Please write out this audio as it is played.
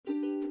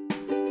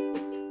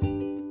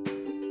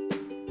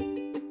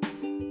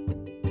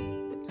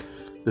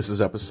This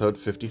is episode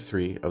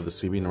 53 of the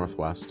CB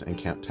Northwest and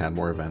Camp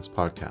Tadmor Events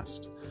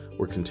podcast.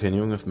 We're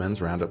continuing with Men's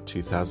Roundup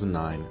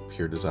 2009,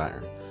 Pure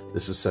Desire.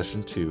 This is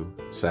session 2,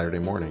 Saturday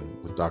morning,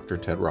 with Dr.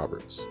 Ted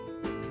Roberts.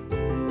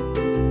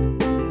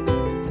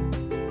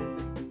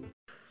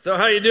 So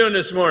how you doing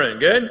this morning?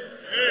 Good?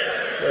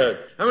 Good.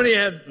 How many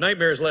had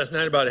nightmares last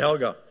night about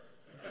Helga?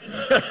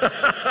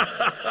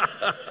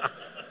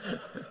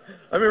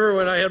 I remember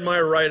when I had my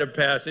rite of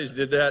passage,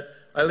 did that.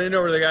 I leaned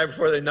over to the guy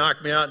before they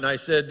knocked me out, and I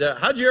said,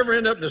 how'd you ever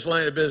end up in this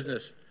line of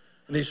business?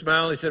 And he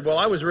smiled, and he said, well,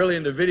 I was really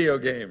into video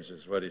games,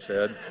 is what he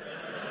said.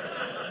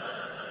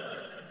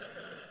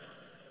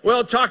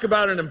 Well, talk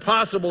about an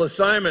impossible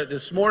assignment.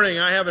 This morning,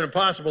 I have an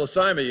impossible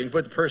assignment. You can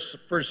put the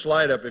first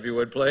slide up, if you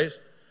would, please.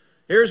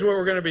 Here's what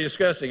we're going to be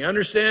discussing.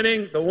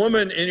 Understanding the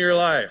woman in your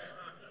life.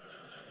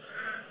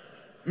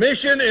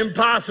 Mission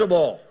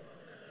impossible.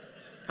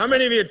 How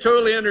many of you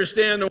totally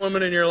understand the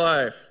woman in your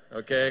life?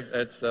 Okay,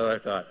 that's what I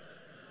thought.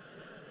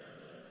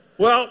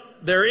 Well,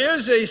 there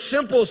is a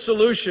simple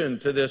solution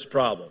to this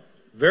problem.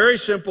 Very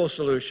simple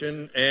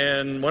solution.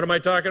 And what am I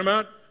talking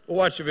about? We'll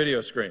watch the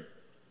video screen.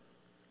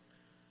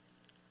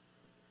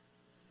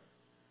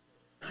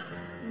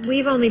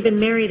 We've only been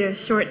married a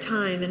short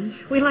time, and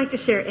we like to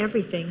share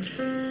everything.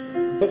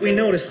 But we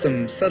noticed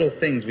some subtle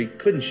things we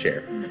couldn't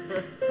share.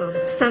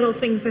 Well, subtle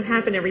things that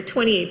happen every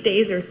 28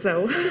 days or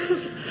so.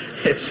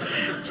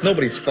 It's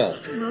nobody's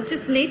fault. Well,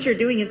 just nature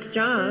doing its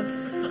job.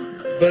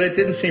 But it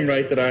didn't seem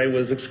right that I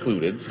was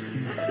excluded.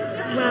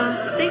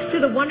 Well, thanks to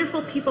the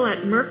wonderful people at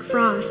Merck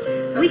Frost,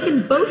 we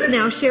can both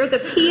now share the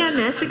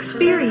PMS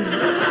experience.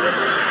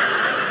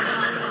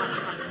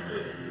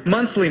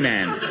 Monthly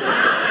Man.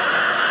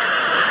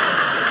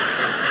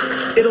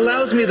 It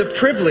allows me the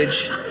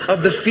privilege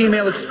of the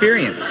female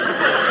experience.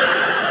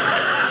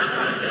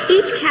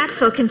 Each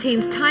capsule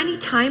contains tiny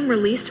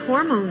time-released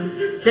hormones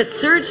that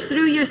surge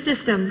through your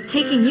system,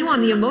 taking you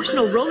on the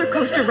emotional roller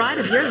coaster ride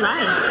of your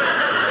life.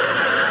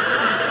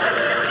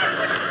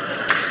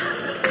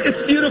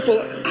 It's beautiful.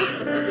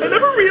 I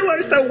never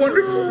realized how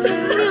wonderful. No.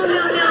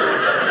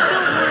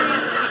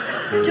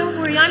 Don't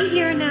worry, I'm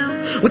here now.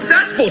 What's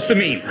that supposed to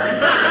mean? You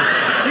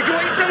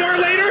going somewhere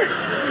later?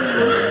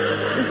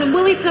 Listen,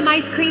 we'll eat some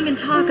ice cream and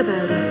talk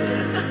about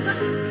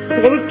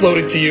it. Will it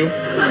bloated to you?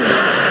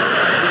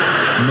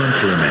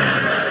 Monthly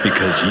Man,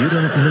 because you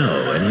don't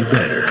know any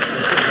better.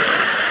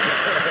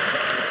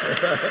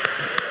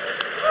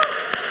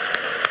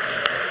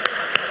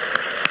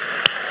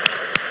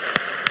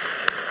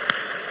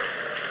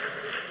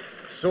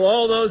 So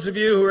all those of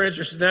you who are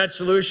interested in that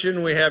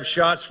solution, we have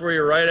shots for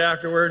you right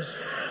afterwards.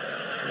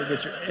 You'll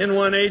get your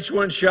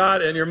N1H1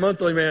 shot and your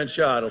Monthly Man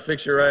shot. It'll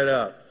fix you right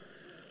up.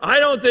 I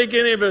don't think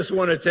any of us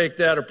want to take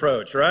that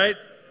approach, right?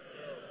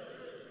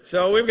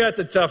 So we've got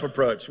the tough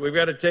approach. We've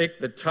got to take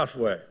the tough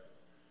way.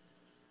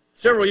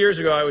 Several years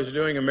ago, I was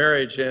doing a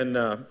marriage, and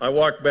I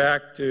walked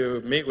back to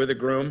meet with the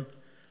groom.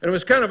 And it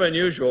was kind of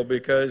unusual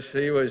because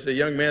he was a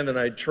young man that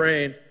I'd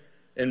trained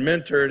and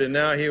mentored, and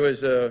now he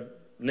was a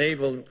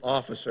naval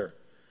officer.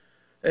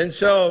 And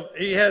so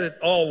he had it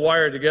all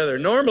wired together.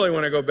 Normally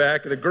when I go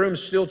back, the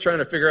groom's still trying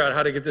to figure out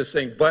how to get this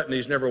thing buttoned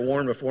he's never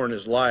worn before in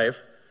his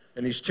life.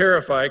 And he's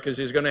terrified because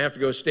he's going to have to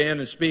go stand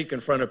and speak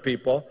in front of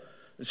people.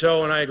 And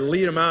so when I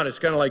lead him out, it's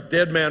kind of like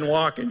dead man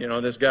walking, you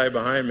know, this guy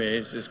behind me.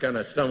 He's just kind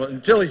of stumbling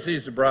until he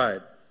sees the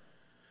bride.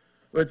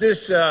 But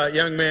this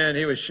young man,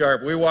 he was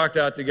sharp. We walked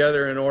out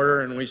together in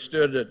order, and we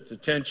stood at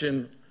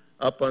attention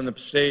up on the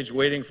stage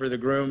waiting for the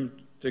groom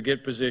to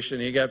get position.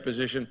 He got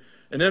position.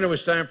 And then it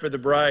was time for the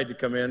bride to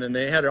come in, and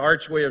they had an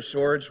archway of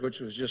swords, which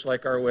was just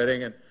like our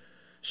wedding. And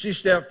she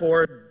stepped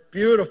forward,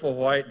 beautiful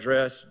white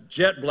dress,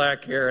 jet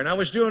black hair. And I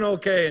was doing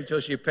okay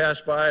until she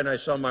passed by, and I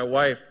saw my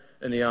wife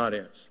in the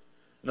audience.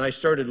 And I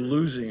started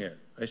losing it.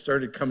 I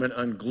started coming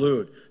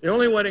unglued. The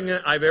only wedding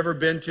I've ever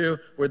been to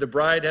where the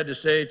bride had to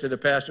say to the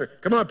pastor,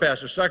 come on,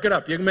 pastor, suck it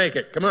up. You can make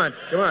it. Come on.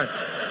 I'm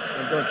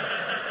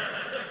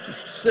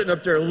just sitting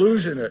up there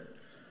losing it.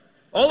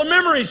 All the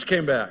memories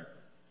came back.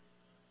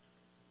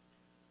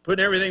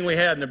 Putting everything we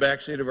had in the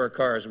back seat of our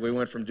cars. We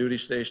went from duty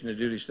station to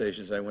duty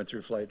station as I went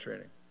through flight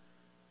training.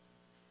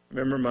 I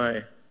remember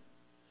my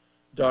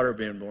daughter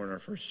being born, our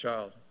first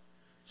child.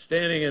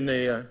 Standing in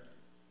the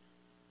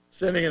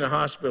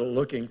hospital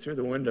looking through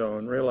the window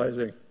and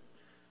realizing,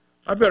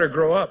 I better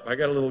grow up. I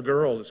got a little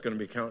girl that's going to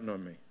be counting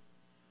on me.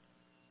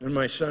 And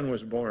my son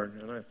was born,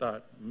 and I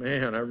thought,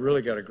 man, I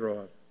really got to grow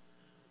up.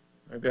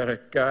 I've got a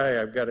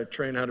guy, I've got to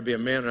train how to be a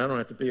man, and I don't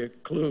have to be a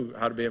clue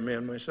how to be a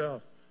man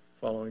myself,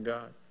 following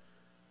God.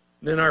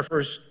 Then our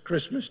first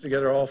Christmas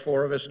together, all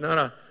four of us, not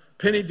a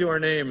penny to our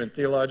name in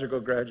theological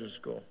graduate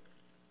school.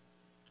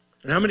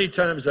 And how many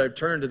times I've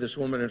turned to this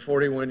woman in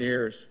 41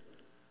 years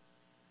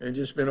and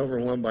just been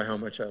overwhelmed by how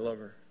much I love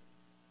her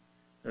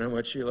and how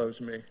much she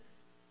loves me.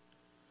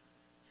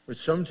 But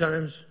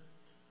sometimes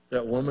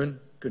that woman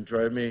could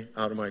drive me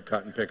out of my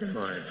cotton-picking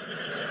mind.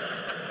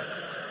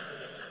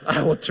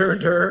 I will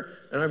turn to her,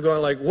 and I'm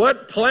going like,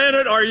 what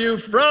planet are you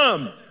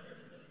from?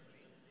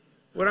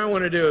 What I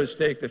want to do is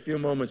take the few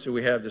moments that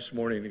we have this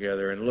morning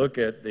together and look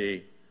at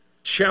the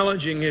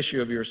challenging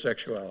issue of your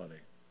sexuality.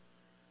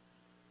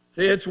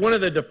 See, it's one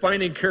of the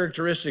defining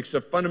characteristics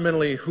of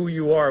fundamentally who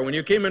you are. When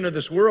you came into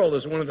this world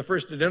as one of the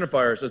first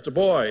identifiers, it's a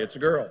boy, it's a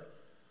girl.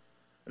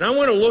 And I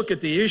want to look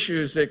at the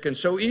issues that can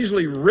so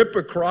easily rip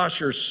across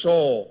your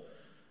soul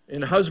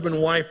in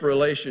husband-wife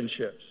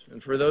relationships.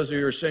 And for those of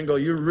you who are single,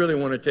 you really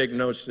want to take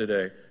notes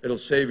today. It'll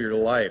save your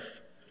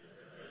life.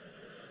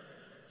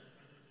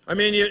 I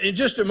mean, in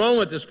just a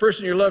moment, this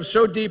person you love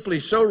so deeply,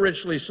 so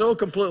richly, so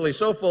completely,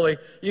 so fully,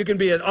 you can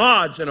be at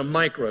odds in a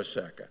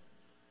microsecond.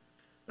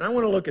 And I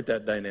want to look at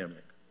that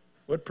dynamic.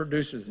 What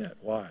produces that?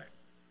 Why?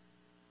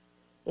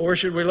 Well, where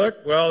should we look?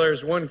 Well,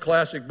 there's one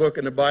classic book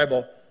in the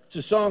Bible. It's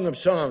a Song of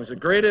Songs, the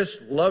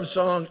greatest love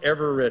song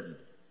ever written.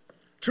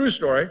 True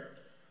story.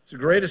 It's the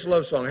greatest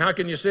love song. How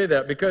can you say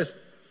that? Because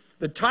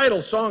the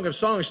title, Song of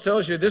Songs,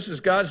 tells you this is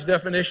God's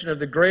definition of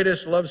the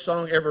greatest love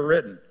song ever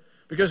written.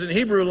 Because in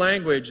Hebrew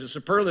language, the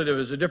superlative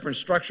is a different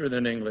structure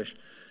than English.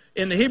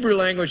 In the Hebrew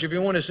language, if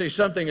you want to say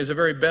something is the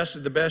very best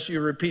of the best,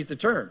 you repeat the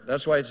term.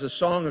 That's why it's a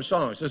Song of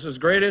Songs. This is the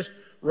greatest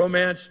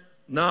romance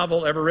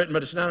novel ever written,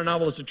 but it's not a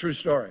novel, it's a true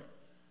story.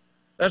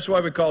 That's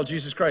why we call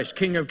Jesus Christ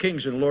King of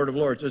Kings and Lord of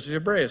Lords. This is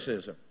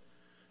Hebraicism.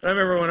 And I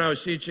remember when I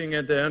was teaching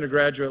at the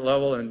undergraduate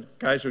level, and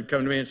guys would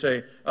come to me and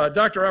say,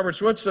 Dr.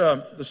 Roberts, what's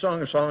the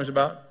Song of Songs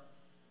about?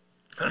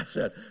 I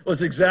said, well,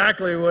 it's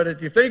exactly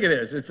what you think it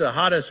is. It's the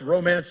hottest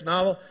romance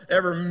novel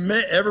ever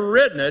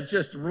written. It's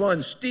just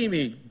one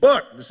steamy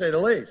book, to say the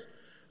least.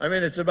 I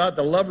mean, it's about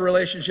the love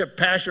relationship,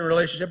 passion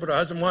relationship with a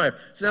husband and wife.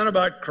 It's not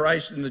about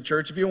Christ and the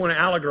church. If you want to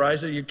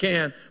allegorize it, you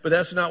can, but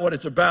that's not what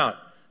it's about.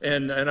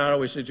 And I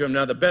always say to them,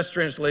 now the best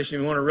translation,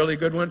 if you want a really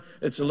good one,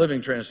 it's the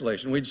Living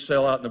Translation. We'd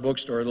sell out in the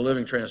bookstore the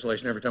Living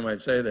Translation every time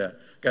I'd say that.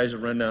 Guys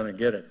would run down and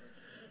get it.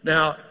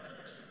 Now,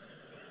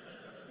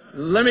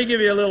 let me give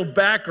you a little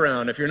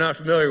background if you're not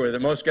familiar with it.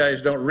 Most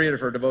guys don't read it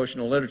for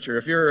devotional literature.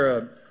 If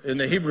you're in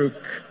the Hebrew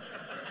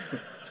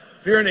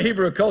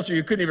culture,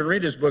 you couldn't even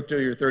read this book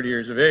till you're 30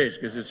 years of age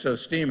because it's so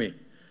steamy.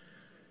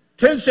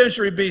 10th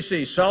century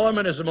BC,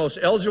 Solomon is the most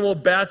eligible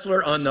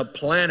bachelor on the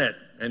planet.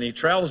 And he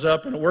travels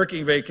up on a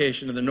working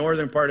vacation to the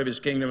northern part of his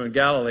kingdom in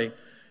Galilee.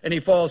 And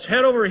he falls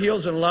head over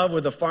heels in love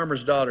with the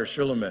farmer's daughter,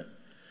 Shulamit.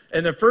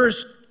 In the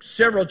first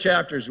several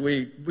chapters,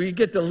 we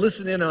get to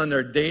listen in on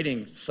their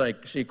dating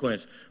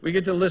sequence. We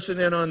get to listen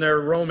in on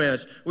their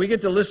romance. We get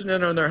to listen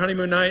in on their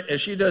honeymoon night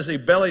as she does a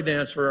belly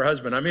dance for her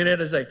husband. I mean,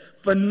 it is a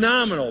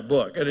phenomenal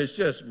book. It is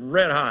just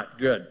red hot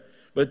good.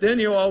 But then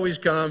you always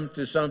come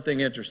to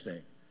something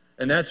interesting.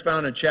 And that's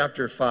found in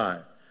chapter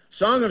 5.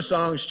 Song of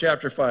Songs,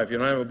 chapter 5. If you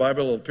don't have a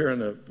Bible, it'll appear on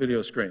the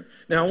video screen.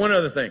 Now, one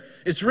other thing.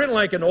 It's written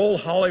like an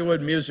old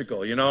Hollywood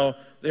musical. You know,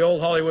 the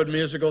old Hollywood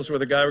musicals where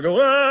the guy would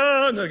go,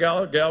 ah, and the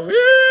gal,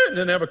 ah, and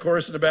then have a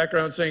chorus in the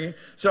background singing.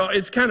 So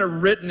it's kind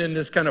of written in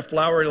this kind of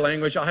flowery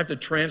language. I'll have to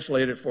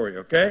translate it for you,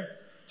 okay?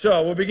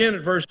 So we'll begin at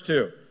verse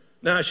 2.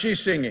 Now, she's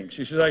singing.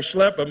 She says, I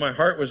slept, but my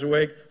heart was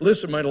awake.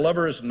 Listen, my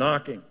lover is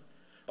knocking.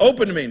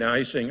 Open to me now,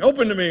 he's singing.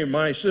 Open to me,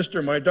 my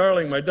sister, my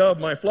darling, my dove,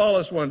 my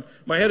flawless one.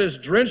 My head is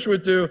drenched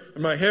with dew,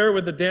 and my hair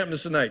with the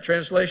dampness of night.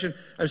 Translation,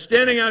 I'm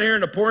standing out here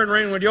in the pouring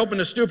rain when you open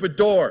the stupid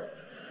door.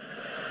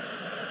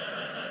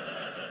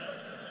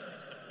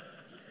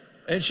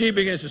 And she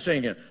begins to sing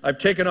again. I've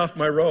taken off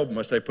my robe,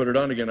 must I put it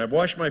on again? I've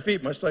washed my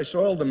feet, must I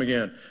soil them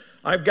again?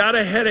 I've got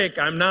a headache,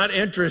 I'm not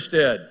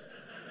interested.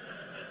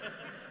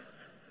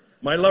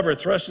 My lover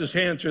thrust his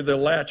hand through the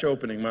latch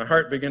opening. My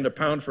heart began to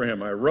pound for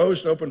him. I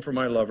rose to open for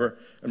my lover,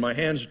 and my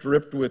hands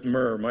dripped with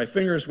myrrh, my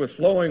fingers with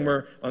flowing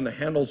myrrh on the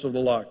handles of the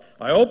lock.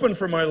 I opened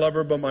for my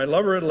lover, but my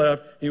lover had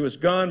left. He was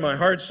gone. My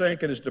heart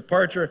sank at his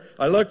departure.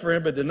 I looked for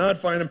him, but did not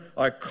find him.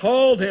 I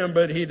called him,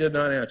 but he did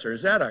not answer.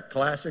 Is that a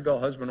classical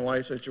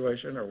husband-wife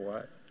situation or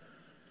what?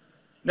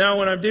 Now,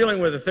 when I'm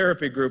dealing with a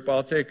therapy group,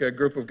 I'll take a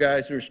group of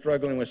guys who are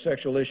struggling with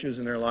sexual issues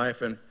in their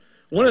life, and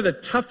one of the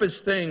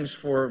toughest things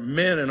for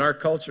men in our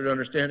culture to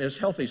understand is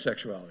healthy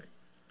sexuality.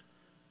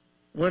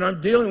 When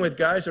I'm dealing with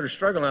guys that are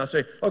struggling, I'll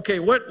say, okay,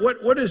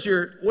 what is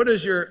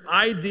your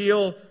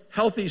ideal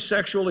healthy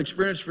sexual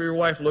experience for your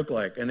wife look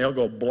like? And they'll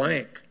go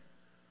blank.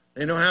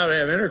 They know how to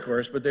have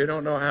intercourse, but they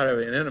don't know how to have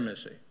an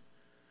intimacy.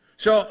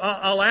 So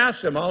I'll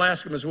ask them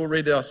as we'll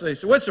read it, I'll say,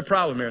 so what's the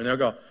problem here? And they'll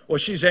go, well,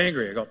 she's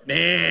angry. I go,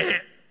 nah,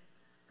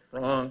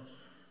 wrong.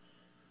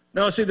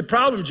 No, see, the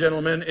problem,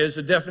 gentlemen, is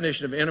the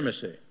definition of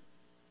intimacy.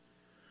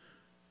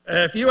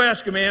 If you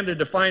ask a man to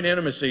define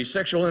intimacy,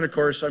 sexual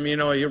intercourse, I mean,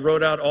 you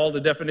wrote out all the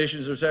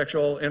definitions of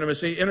sexual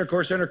intimacy,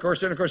 intercourse. You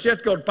have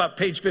to go to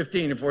page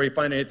 15 before you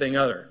find anything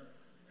other.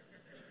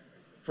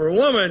 For a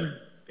woman,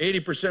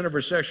 80% of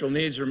her sexual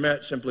needs are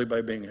met simply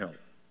by being held.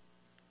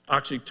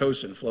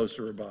 Oxytocin flows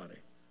through her body.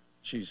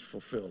 She's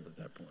fulfilled at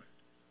that point.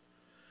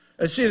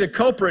 And see, the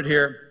culprit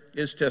here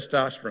is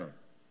testosterone.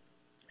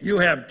 You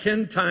have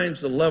 10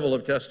 times the level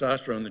of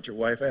testosterone that your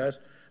wife has,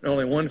 and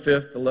only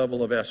 1/5 the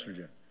level of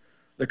estrogen.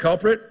 The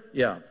culprit?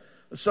 Yeah.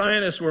 The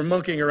scientists were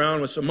monkeying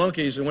around with some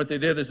monkeys, and what they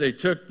did is they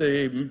took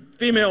the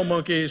female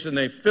monkeys and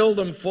they filled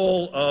them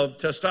full of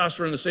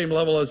testosterone the same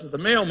level as the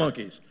male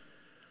monkeys.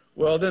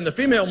 Well, then the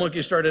female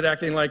monkeys started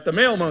acting like the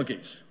male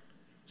monkeys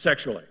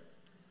sexually.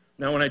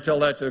 Now, when I tell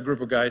that to a group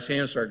of guys,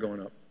 hands start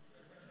going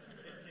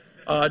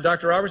up.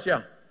 Dr. Roberts,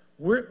 yeah,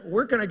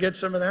 where can I get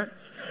some of that?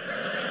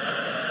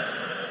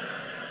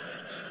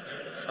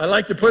 I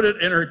like to put it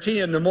in her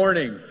tea in the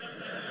morning.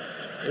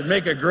 It'd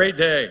make a great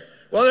day.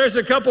 Well, there's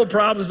a couple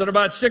problems. In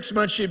about 6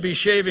 months, she'd be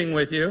shaving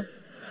with you.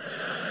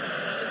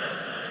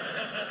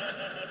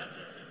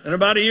 And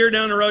about a year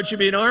down the road, she'd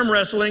be arm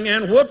wrestling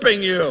and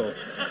whooping you.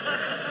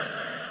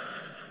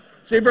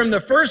 See, from the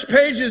first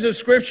pages of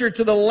Scripture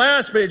to the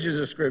last pages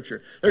of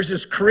Scripture, there's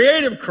this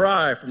creative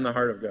cry from the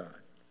heart of God.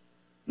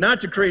 Not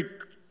to create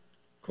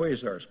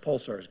quasars,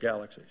 pulsars,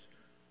 galaxies.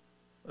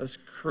 Let's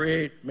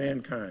create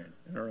mankind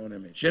in our own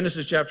image.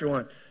 Genesis chapter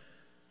 1.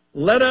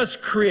 Let us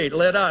create,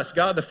 let us,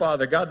 God the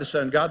Father, God the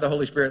Son, God the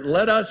Holy Spirit,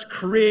 let us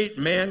create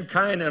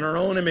mankind in our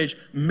own image.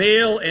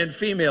 Male and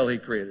female, he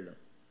created them.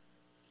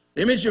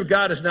 The image of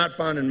God is not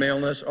found in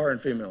maleness or in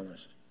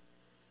femaleness.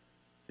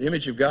 The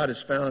image of God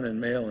is found in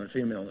male and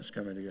femaleness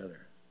coming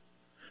together.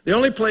 The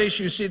only place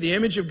you see the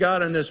image of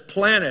God on this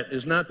planet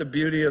is not the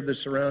beauty of the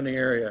surrounding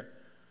area.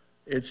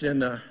 It's in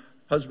the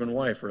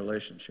husband-wife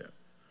relationship.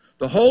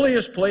 The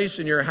holiest place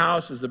in your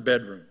house is the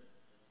bedroom.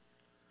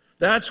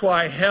 That's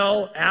why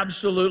hell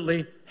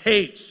absolutely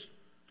hates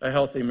a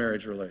healthy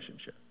marriage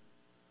relationship.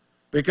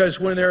 Because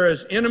when there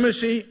is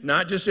intimacy,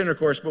 not just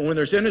intercourse, but when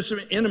there's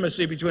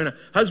intimacy between a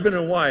husband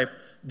and wife,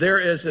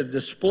 there is a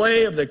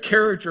display of the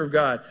character of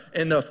God.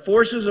 And the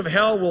forces of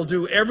hell will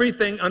do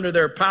everything under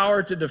their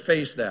power to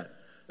deface that.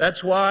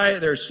 That's why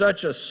there's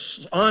such an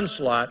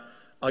onslaught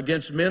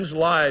against men's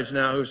lives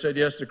now who've said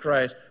yes to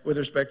Christ with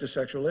respect to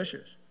sexual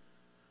issues.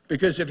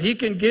 Because if he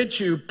can get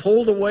you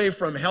pulled away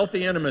from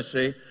healthy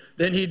intimacy,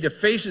 then he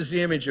defaces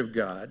the image of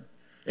God,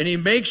 and he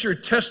makes your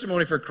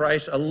testimony for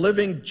Christ a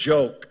living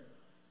joke.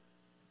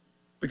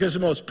 Because the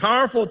most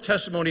powerful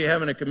testimony you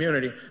have in a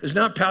community is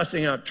not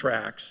passing out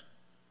tracts.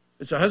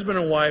 It's a husband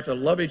and wife that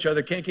love each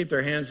other, can't keep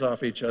their hands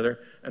off each other,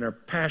 and are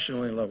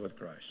passionately in love with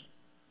Christ.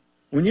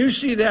 When you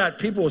see that,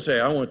 people will say,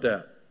 I want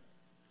that.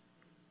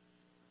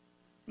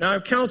 Now,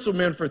 I've counseled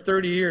men for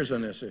 30 years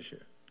on this issue.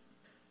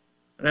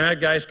 And I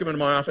had guys come into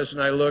my office,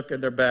 and I look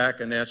at their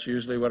back, and that's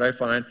usually what I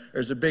find.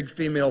 There's a big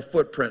female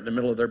footprint in the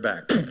middle of their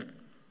back.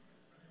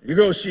 You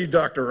go see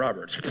Dr.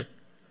 Roberts.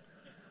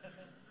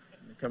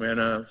 You come in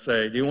and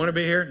say, do you want to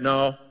be here?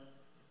 No.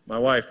 My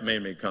wife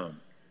made me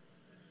come.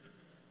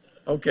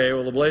 Okay,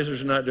 well, the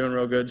Blazers are not doing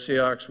real good.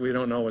 Seahawks, we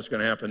don't know what's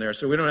going to happen there,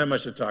 so we don't have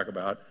much to talk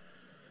about.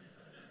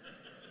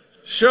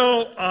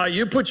 So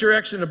you put your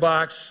X in the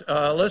box.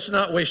 Let's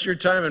not waste your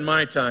time and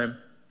my time.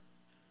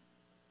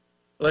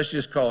 Let's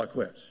just call it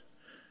quits.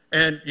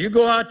 And you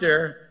go out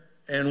there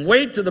and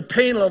wait till the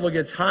pain level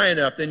gets high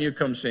enough, then you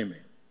come see me.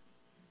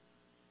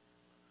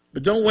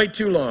 But don't wait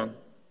too long,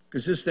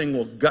 because this thing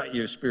will gut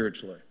you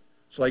spiritually.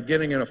 It's like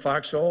getting in a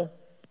foxhole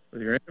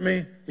with your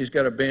enemy. He's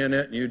got a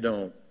bayonet and you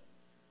don't.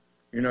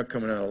 You're not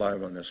coming out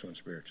alive on this one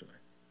spiritually.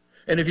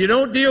 And if you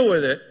don't deal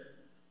with it,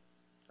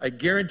 I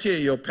guarantee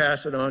you'll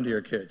pass it on to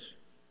your kids.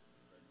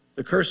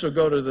 The curse will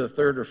go to the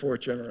 3rd or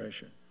 4th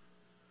generation.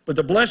 But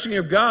the blessing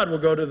of God will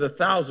go to the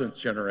 1,000th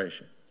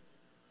generation.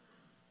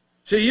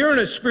 See, you're in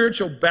a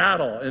spiritual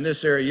battle in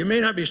this area. You may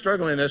not be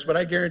struggling in this, but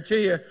I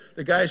guarantee you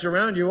the guys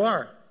around you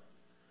are.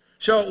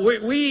 So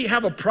we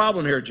have a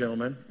problem here,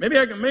 gentlemen. Maybe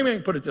I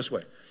can put it this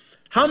way.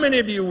 How many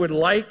of you would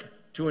like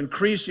to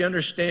increase the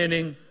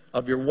understanding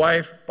of your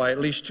wife by at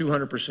least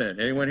 200%?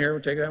 Anyone here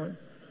would take that one?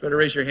 Better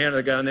raise your hand.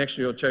 The guy next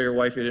to you will tell your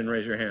wife you didn't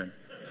raise your hand.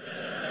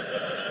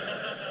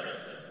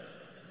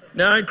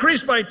 Now,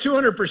 increase by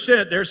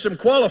 200%. There's some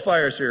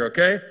qualifiers here,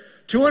 okay?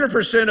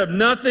 200% of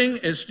nothing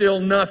is still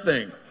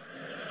nothing.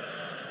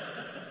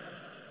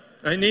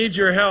 I need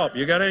your help.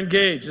 You got to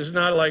engage. This is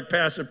not like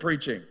passive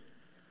preaching.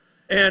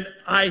 And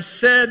I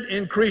said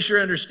increase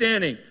your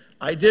understanding.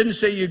 I didn't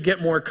say you'd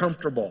get more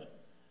comfortable.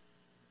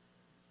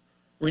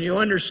 When you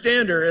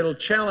understand her, it'll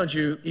challenge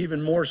you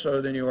even more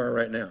so than you are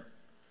right now.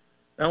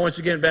 Now, once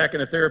again, back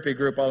in a therapy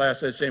group, I'll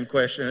ask that same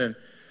question. And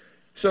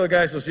so the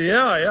guys will say,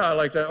 yeah, I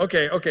like that.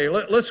 Okay,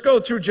 let's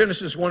go through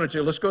Genesis 1 and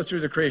 2. Let's go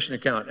through the creation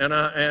account. And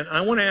I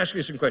want to ask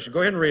you some questions.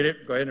 Go ahead and read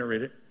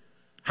it.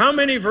 How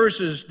many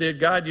verses did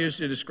God use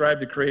to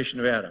describe the creation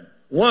of Adam?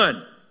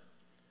 1.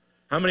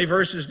 How many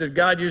verses did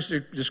God use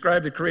to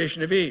describe the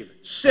creation of Eve?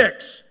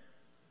 6.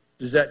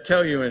 Does that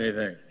tell you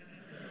anything?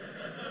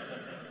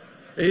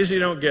 They usually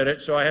don't get it,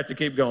 so I have to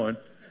keep going.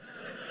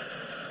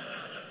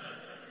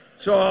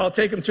 So I'll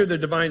take them through the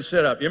divine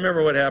setup. You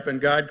remember what happened?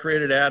 God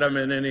created Adam,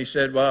 and then he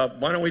said, well,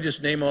 why don't we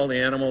just name all the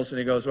animals? And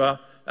he goes, well,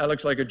 that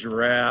looks like a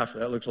giraffe.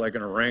 That looks like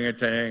an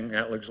orangutan.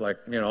 That looks like,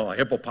 a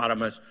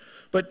hippopotamus.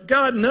 But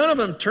God, none of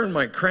them turned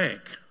my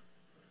crank.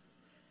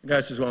 The guy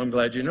says, well, I'm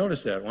glad you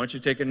noticed that. Why don't you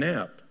take a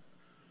nap?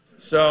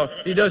 So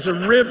he does a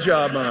rib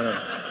job on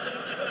him.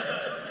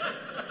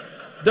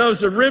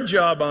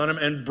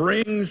 And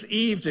brings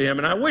Eve to him.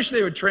 And I wish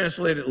they would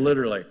translate it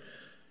literally.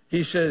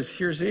 He says,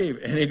 here's Eve.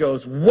 And he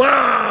goes,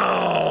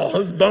 wow,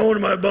 it's bone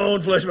of my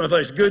bone, flesh of my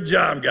flesh. Good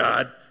job,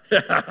 God.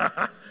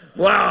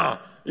 Wow.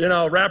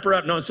 Wrap her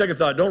up. No, on second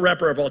thought, don't wrap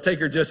her up. I'll take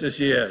her just as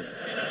she is.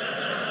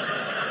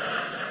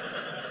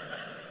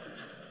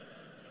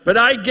 But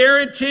I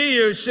guarantee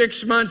you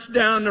 6 months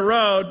down the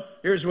road,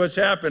 here's what's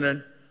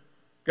happening.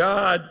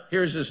 God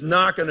hears this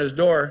knock on his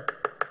door.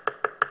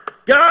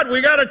 God,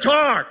 we got to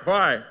talk.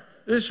 Why?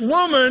 This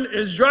woman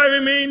is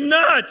driving me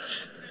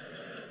nuts.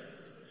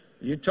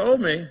 You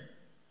told me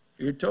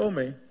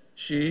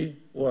she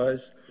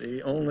was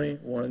the only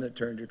one that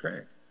turned your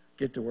crank.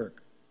 Get to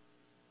work.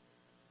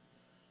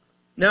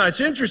 Now,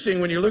 it's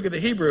interesting when you look at the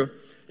Hebrew,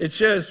 it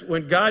says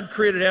when God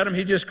created Adam,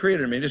 he just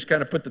created him. He just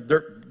kind of put the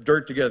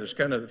dirt together. It's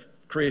kind of the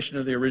creation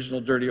of the original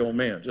dirty old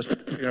man. Just,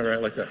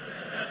 right like that.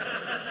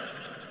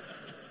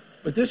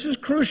 But this is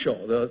crucial.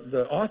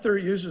 The author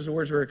uses the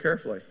words very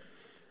carefully.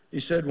 He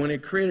said when he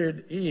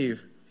created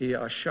Eve, he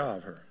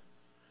ashav her.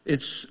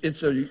 It's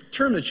a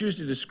term that's used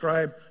to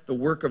describe the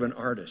work of an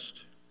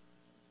artist.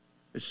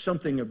 It's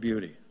something of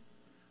beauty.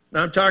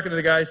 Now, I'm talking to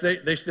the guys,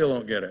 they still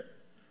don't get it.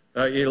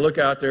 You look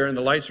out there and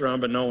the lights are on,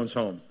 but no one's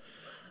home.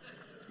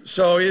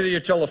 So either you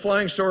tell a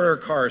flying story or a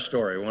car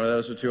story. One of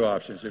those are two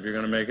options if you're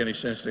going to make any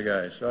sense to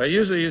guys. So I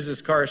usually use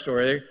this car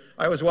story.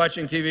 I was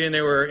watching TV and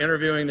they were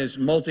interviewing this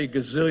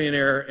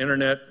multi-gazillionaire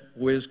internet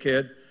whiz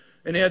kid.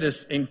 And he had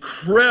this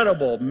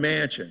incredible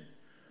mansion.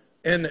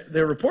 And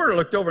the reporter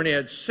looked over and he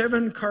had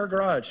 7-car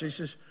garage. He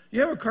says,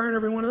 you have a car in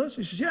every one of those?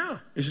 He says, yeah.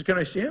 He says, can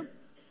I see him?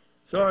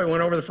 So I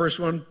went over the first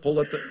one, pulled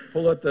up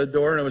the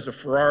door, and there was a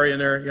Ferrari in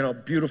there,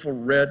 beautiful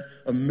red,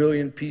 1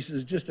 million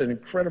pieces, just an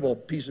incredible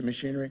piece of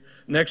machinery.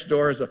 Next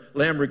door is a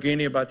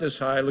Lamborghini about this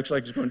high, looks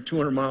like it's going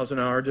 200 miles an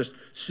hour, just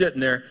sitting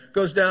there.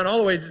 Goes down all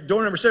the way to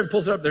door number 7,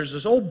 pulls it up. There's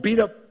this old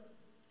beat-up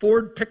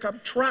Ford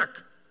pickup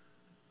truck.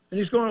 And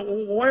he's going,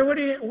 why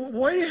do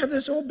you have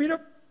this old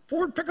beat-up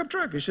Ford pickup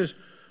truck? He says,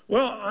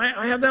 well,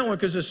 I have that one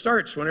because it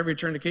starts whenever you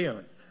turn the key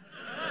on.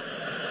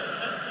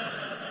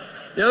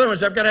 The other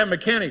ones, I've got to have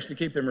mechanics to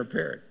keep them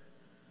repaired.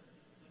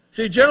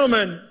 See,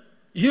 gentlemen,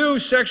 you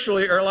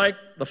sexually are like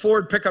the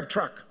Ford pickup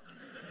truck.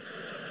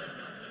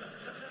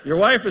 Your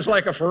wife is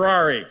like a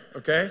Ferrari,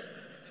 okay?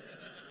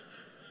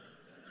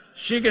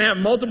 She can have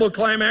multiple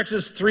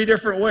climaxes 3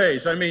 different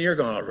ways. I mean, you're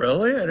going, oh,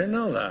 really? I didn't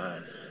know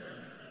that.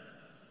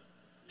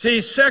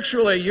 See,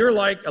 sexually,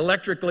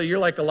 electrically, you're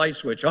like a light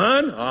switch.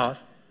 On,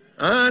 off,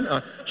 on,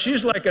 off.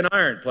 She's like an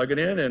iron. Plug it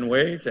in and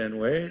wait and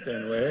wait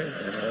and wait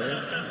and wait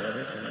and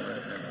wait.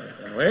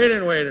 Wait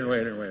and wait and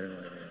wait and wait and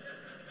wait.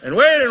 And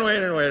wait and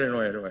wait and wait and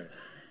wait and wait.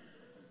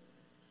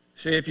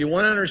 See, if you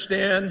want to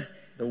understand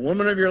the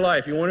woman of your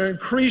life, you want to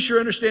increase your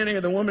understanding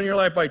of the woman in your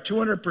life by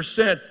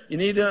 200%, you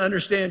need to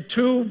understand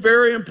 2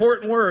 very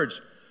important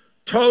words.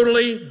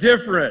 Totally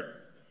different.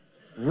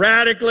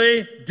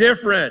 Radically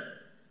different.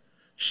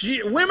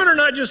 Women are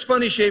not just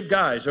funny-shaped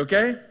guys,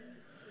 okay?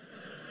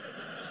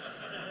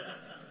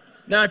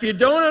 Now, if you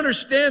don't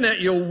understand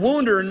that, you'll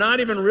wound her and not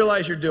even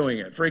realize you're doing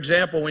it. For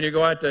example, when you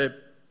go out to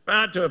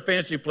a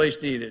fancy place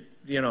to eat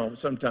it,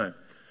 sometime.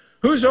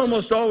 Who's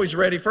almost always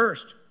ready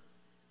first?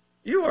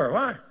 You are.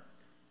 Why?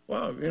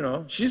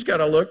 Well, she's got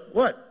to look,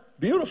 what?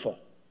 Beautiful.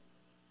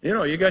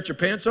 You got your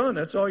pants on.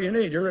 That's all you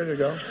need. You're ready to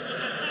go.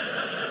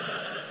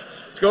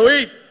 Let's go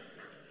eat.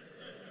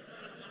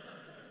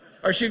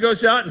 Or she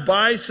goes out and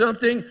buys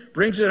something,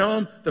 brings it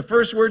home. The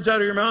first words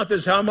out of your mouth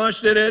is, how much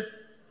did it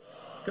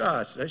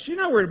cost? She's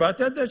not worried about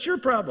that. That's your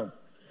problem.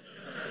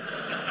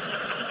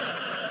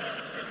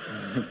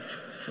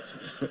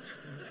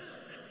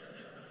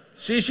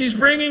 See, she's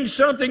bringing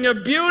something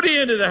of beauty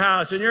into the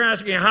house, and you're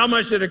asking, how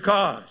much did it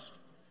cost?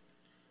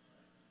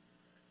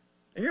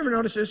 Have you ever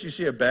noticed this? You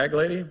see a bag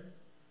lady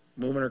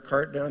moving her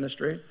cart down the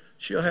street.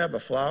 She'll have a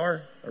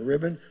flower, a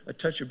ribbon, a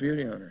touch of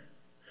beauty on her.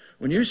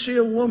 When you see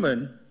a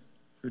woman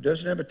who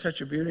doesn't have a touch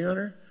of beauty on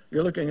her,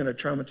 you're looking at a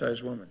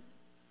traumatized woman.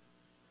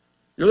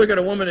 You look at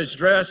a woman that's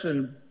dressed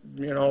in,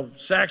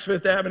 Saks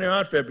Fifth Avenue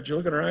outfit, but you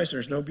look at her eyes and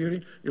there's no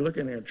beauty, you're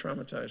looking at a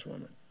traumatized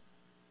woman.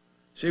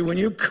 See, when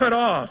you cut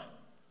off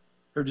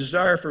her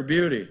desire for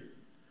beauty,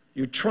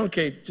 you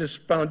truncate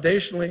just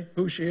foundationally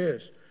who she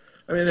is.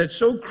 I mean, it's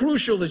so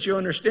crucial that you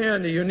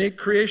understand the unique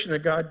creation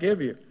that God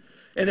gave you.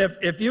 And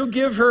if you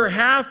give her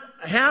half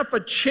a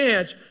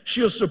chance,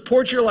 she'll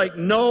support you like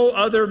no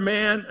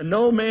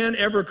man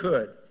ever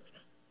could.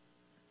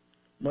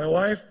 My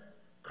wife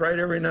cried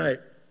every night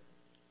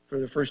for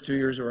the first 2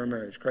 years of our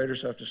marriage, cried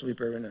herself to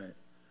sleep every night.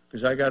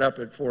 Because I got up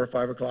at 4 or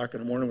 5 o'clock in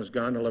the morning, was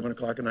gone at 11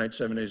 o'clock at night,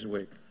 7 days a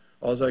week.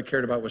 All I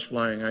cared about was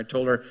flying. I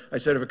told her, I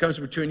said, if it comes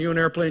between you and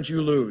airplanes,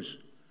 you lose.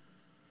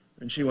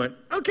 And she went,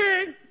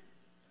 okay.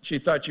 She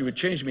thought she would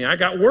change me. I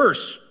got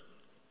worse.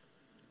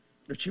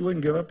 But she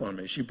wouldn't give up on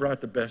me. She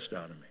brought the best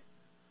out of me.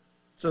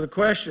 So the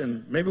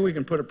question, maybe we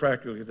can put it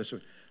practically this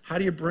way. How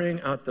do you bring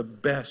out the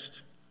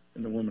best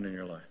in the woman in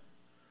your life?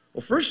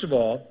 Well, first of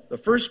all, the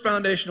first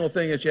foundational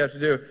thing that you have to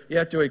do, you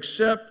have to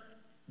accept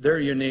their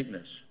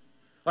uniqueness.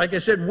 Like I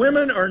said,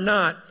 women are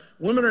not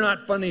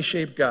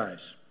funny-shaped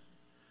guys.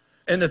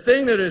 And the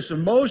thing that is the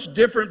most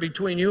different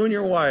between you and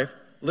your wife,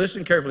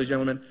 listen carefully,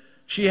 gentlemen,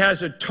 she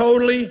has a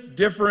totally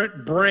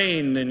different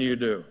brain than you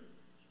do.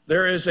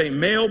 There is a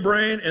male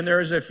brain and there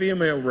is a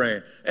female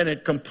brain. And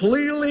it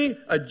completely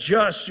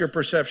adjusts your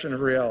perception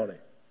of reality.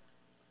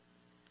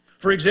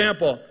 For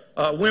example,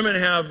 women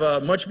have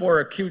a much more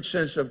acute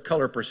sense of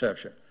color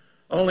perception.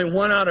 Only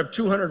 1 out of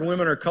 200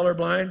 women are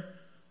colorblind.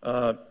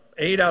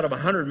 8 out of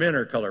 100 men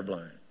are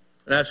colorblind.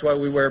 And that's why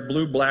we wear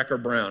blue, black, or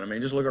brown. I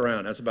mean, just look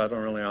around. That's about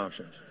our only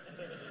options.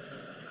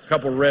 A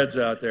couple reds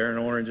out there and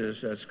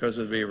oranges. That's because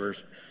of the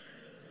beavers.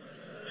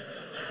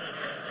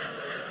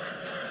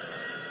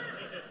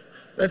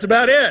 That's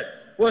about it.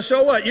 Well,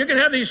 so what? You can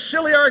have these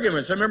silly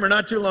arguments. I remember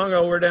not too long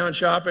ago, we're down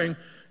shopping,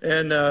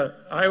 and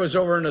I was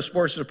over in the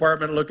sports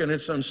department looking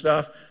at some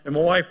stuff, and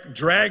my wife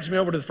drags me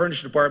over to the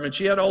furniture department.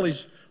 She had all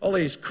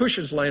these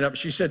cushions lined up.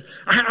 She said,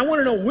 I want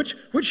to know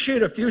which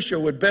shade of fuchsia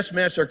would best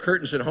match our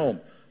curtains at home.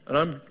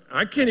 And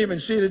I can't even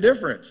see the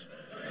difference.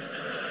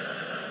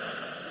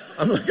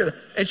 I'm looking at,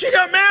 and she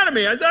got mad at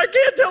me. I said, I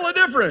can't tell the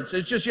difference.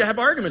 It's just you have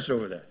arguments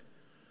over that.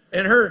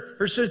 And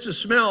her sense of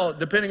smell,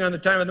 depending on the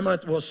time of the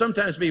month, will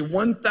sometimes be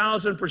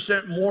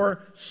 1,000%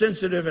 more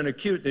sensitive and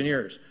acute than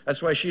yours.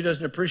 That's why she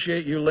doesn't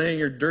appreciate you laying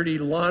your dirty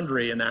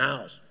laundry in the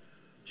house.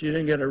 She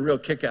didn't get a real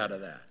kick out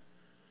of that.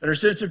 And her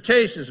sense of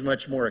taste is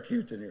much more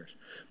acute than yours.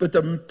 But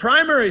the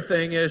primary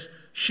thing is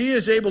she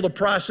is able to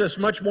process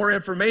much more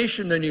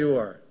information than you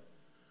are.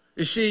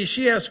 You see,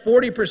 she has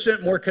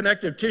 40% more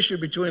connective tissue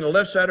between the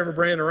left side of her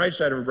brain and the right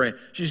side of her brain.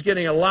 She's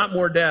getting a lot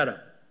more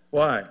data.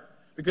 Why?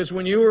 Because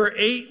when you were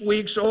 8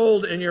 weeks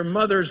old in your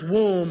mother's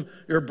womb,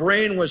 your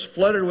brain was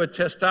flooded with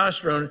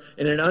testosterone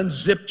and it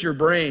unzipped your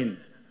brain.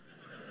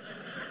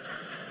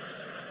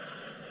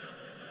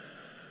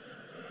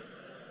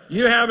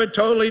 You have a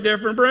totally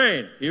different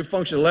brain. You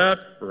function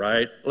left,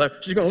 right,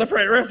 left. She's going left,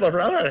 right, left,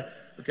 right.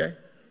 Okay.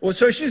 Well,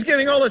 so she's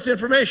getting all this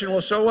information.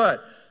 Well, so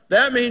what?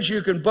 That means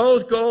you can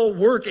both go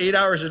work 8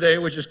 hours a day,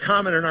 which is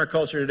common in our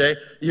culture today.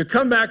 You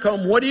come back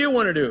home. What do you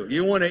want to do?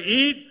 You want to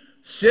eat,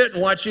 sit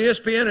and watch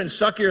ESPN and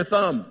suck your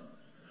thumb.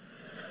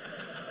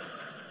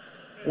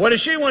 What does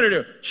she want to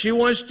do? She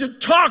wants to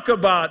talk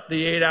about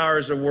the 8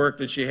 hours of work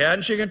that she had,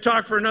 and she can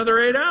talk for another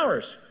 8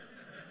 hours.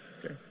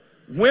 Okay.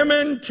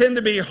 Women tend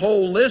to be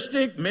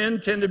holistic. Men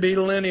tend to be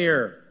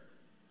linear.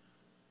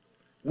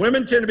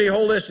 Women tend to be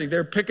holistic.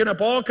 They're picking up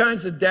all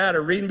kinds of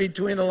data, reading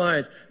between the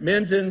lines.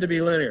 Men tend to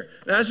be linear.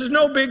 Now, this is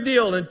no big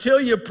deal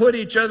until you put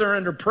each other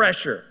under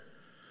pressure.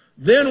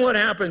 Then what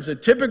happens? A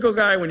typical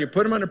guy, when you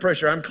put him under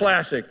pressure, I'm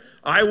classic.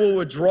 I will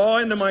withdraw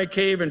into my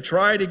cave and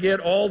try to get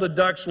all the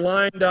ducks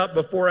lined up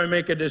before I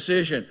make a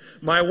decision.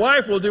 My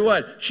wife will do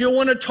what? She'll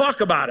want to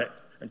talk about it.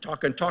 And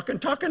talk and talk and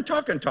talk and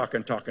talk and talk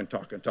and talk and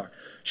talk and talk.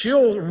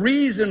 She'll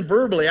reason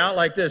verbally out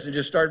like this and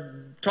just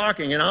start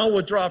talking. And I'll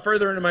withdraw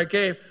further into my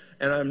cave.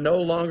 And I'm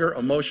no longer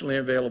emotionally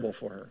available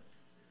for her.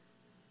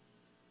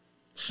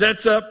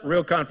 Sets up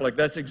real conflict.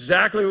 That's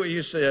exactly what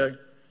you said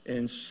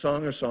in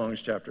Song of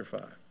Songs, chapter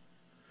 5.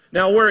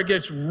 Now, where it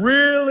gets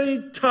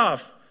really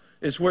tough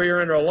is where you're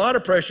under a lot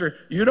of pressure.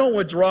 You don't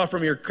withdraw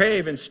from your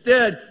cave.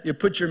 Instead, you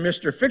put your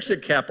Mr.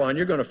 Fix-It cap on.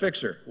 You're going to fix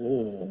her.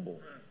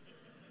 Whoa.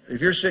 If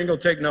you're single,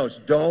 take notes.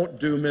 Don't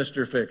do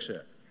Mr.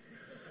 Fix-It.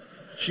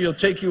 She'll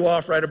take you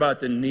off right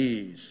about the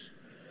knees.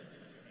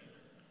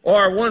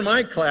 Or one of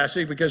my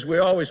classic, because we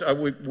always,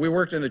 we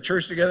worked in the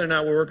church together,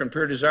 now we work in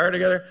Pure Desire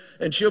together,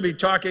 and she'll be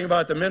talking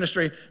about the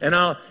ministry, and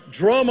I'll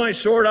draw my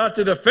sword out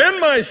to defend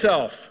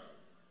myself.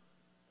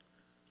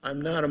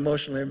 I'm not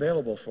emotionally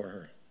available for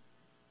her.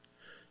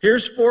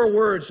 Here's 4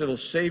 words that'll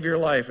save your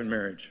life in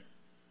marriage.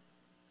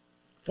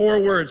 4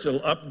 words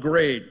that'll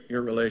upgrade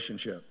your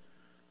relationship.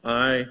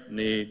 I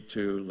need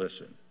to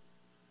listen.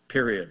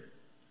 Period.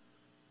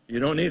 You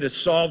don't need to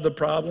solve the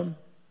problem.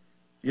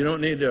 You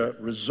don't need to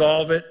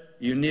resolve it.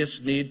 You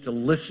just need to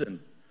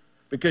listen,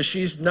 because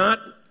she's not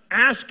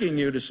asking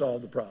you to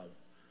solve the problem.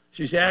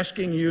 She's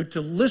asking you to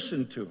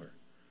listen to her.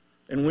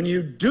 And when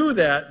you do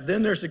that,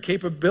 then there's a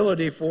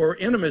capability for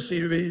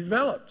intimacy to be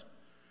developed.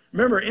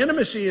 Remember,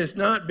 intimacy is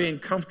not being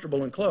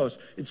comfortable and close.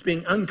 It's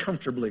being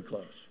uncomfortably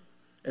close.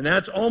 And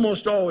that's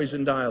almost always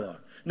in dialogue.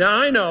 Now,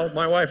 I know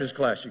my wife is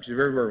classic. She's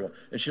very verbal.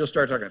 And she'll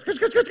start talking. It's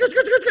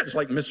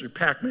like Mr.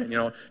 Pac-Man, you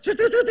know.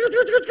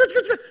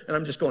 And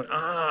I'm just going,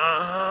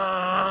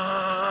 ah.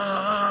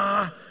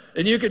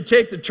 And you could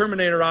take the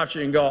Terminator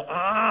option and go,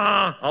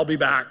 ah, I'll be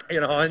back.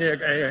 You know,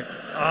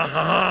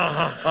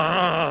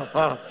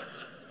 ah.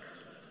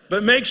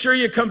 But make sure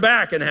you come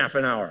back in half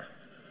an hour.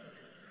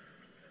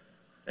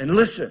 And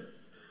listen.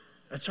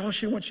 That's all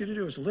she wants you to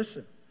do is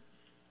listen.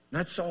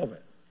 Not solve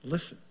it.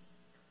 Listen.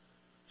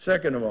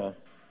 Second of all,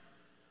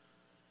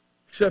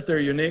 accept their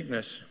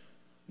uniqueness.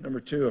 Number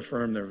 2,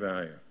 affirm their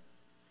value.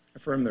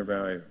 Affirm their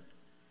value.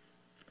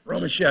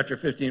 Romans chapter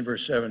 15,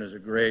 verse 7 is a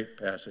great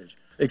passage.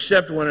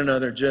 Accept one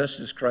another just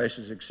as Christ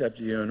has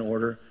accepted you in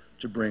order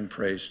to bring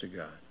praise to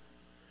God.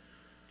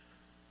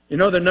 You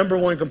know the number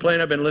one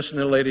complaint, I've been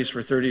listening to ladies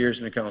for 30 years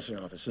in the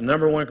counseling office. The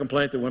number one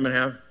complaint that women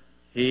have,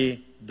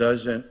 he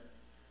doesn't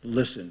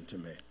listen to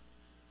me.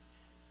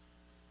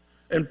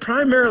 And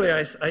primarily,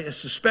 I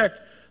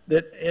suspect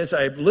that as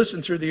I've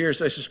listened through the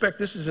years, I suspect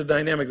this is a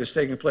dynamic that's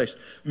taking place.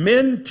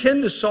 Men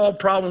tend to solve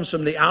problems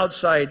from the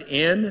outside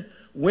in.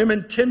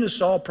 Women tend to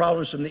solve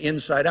problems from the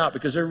inside out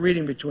because they're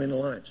reading between the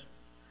lines.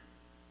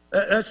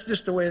 That's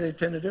just the way they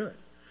tend to do it.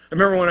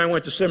 remember when I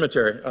went to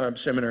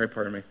seminary,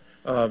 pardon me.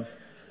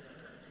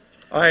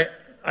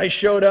 I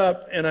showed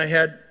up and I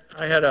had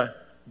a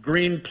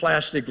green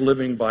plastic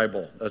living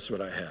Bible. That's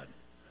what I had.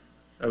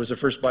 That was the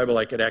first Bible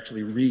I could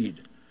actually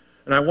read.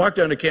 And I walked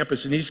onto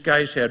campus and these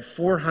guys had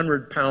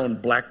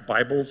 400-pound black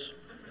Bibles.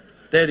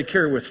 They had to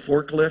carry with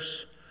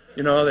forklifts.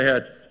 You know, they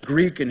had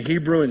Greek and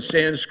Hebrew and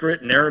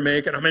Sanskrit and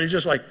Aramaic. And I mean,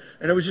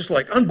 it was just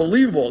like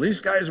unbelievable.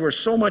 These guys were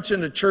so much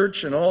into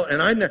church and all.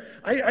 And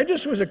I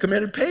just was a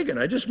committed pagan.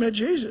 I just met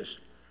Jesus.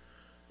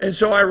 And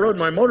so I rode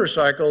my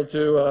motorcycle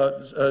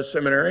to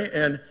seminary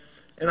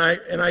and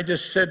I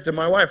just said to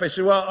my wife, I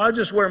said, well, I'll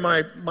just wear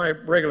my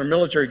regular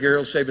military gear.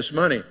 It'll save us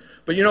money.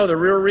 But you know the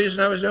real reason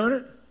I was doing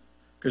it?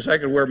 Because I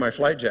could wear my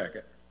flight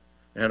jacket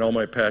and all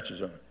my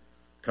patches on it.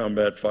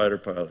 Combat fighter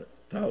pilot,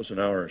 1,000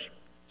 hours.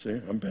 See,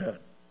 I'm bad.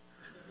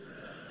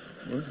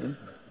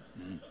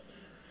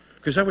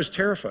 Because I was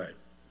terrified.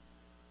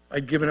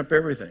 I'd given up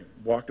everything,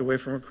 walked away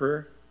from a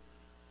career,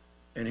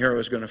 and here I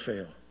was going to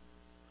fail.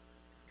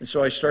 And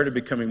so I started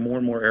becoming more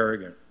and more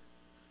arrogant.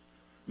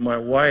 My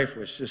wife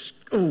was just,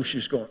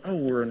 she's going,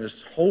 we're in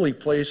this holy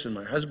place, and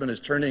my husband is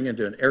turning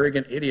into an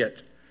arrogant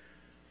idiot.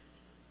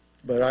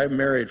 But I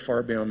married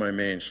far beyond my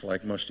means,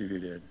 like most of you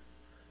did.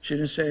 She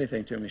didn't say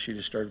anything to me. She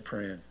just started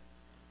praying.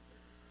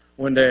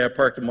 One day I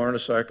parked the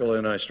motorcycle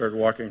and I started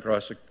walking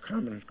across the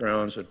common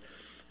grounds,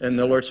 and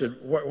the Lord said,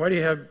 why do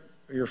you have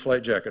your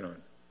flight jacket on?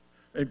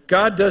 And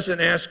God doesn't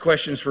ask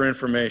questions for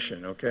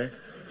information, okay?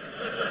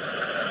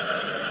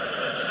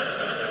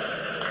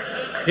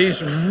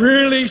 He's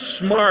really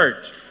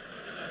smart.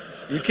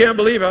 You can't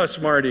believe how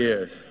smart he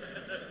is.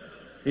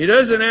 He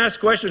doesn't ask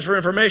questions for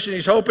information.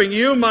 He's hoping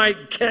you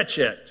might catch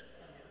it.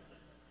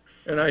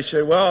 And I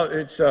said, well,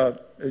 it's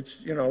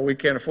we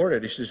can't afford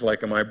it. He says,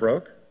 like, am I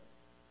broke?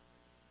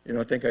 You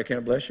don't think I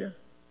can't bless you?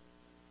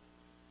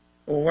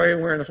 Well, why are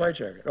you wearing the flight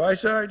jacket? Oh, I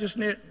said, I just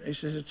need it. He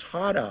says, it's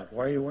hot out.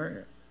 Why are you wearing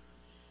it?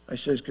 I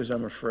says, because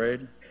I'm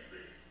afraid.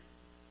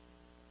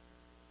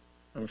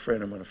 I'm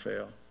afraid I'm going to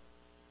fail.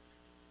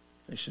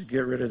 He said,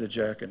 get rid of the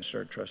jacket and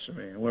start trusting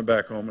me. I went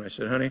back home and I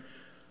said, honey,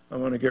 I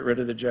want to get rid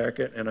of the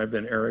jacket, and I've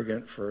been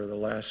arrogant for the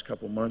last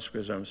couple months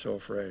because I'm so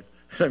afraid.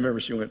 And I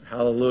remember she went,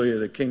 hallelujah,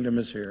 the kingdom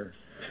is here.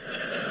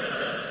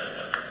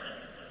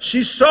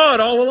 She saw it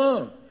all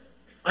along.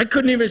 I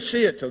couldn't even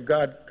see it till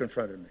God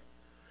confronted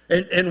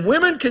me. And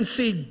women can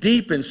see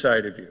deep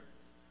inside of you.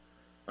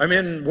 I'm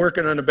in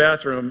working on the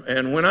bathroom,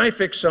 and when I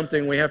fix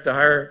something, we have to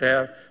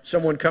have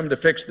someone come to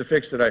fix the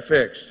fix that I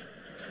fixed.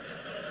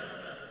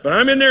 But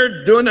I'm in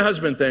there doing the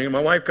husband thing, and my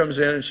wife comes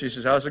in, and she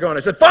says, how's it going? I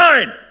said,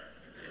 fine!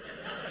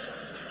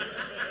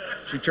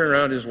 She turned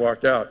around and just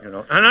walked out,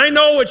 And I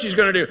know what she's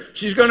going to do.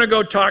 She's going to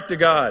go talk to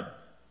God.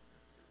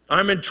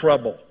 I'm in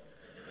trouble.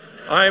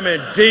 I'm in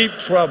deep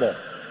trouble.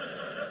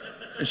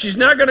 And she's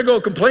not going to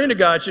go complain to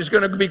God. She's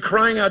going to be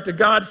crying out to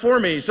God for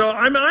me. So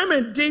I'm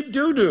in deep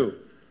doo-doo.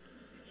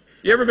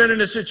 You ever been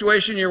in a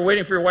situation you're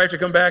waiting for your wife to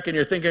come back and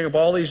you're thinking of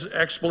all these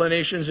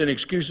explanations and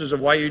excuses of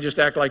why you just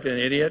act like an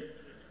idiot?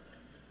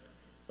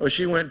 Well,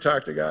 she went and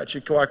talked to God.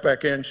 She walked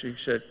back in. She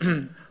said,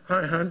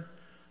 hi, hon.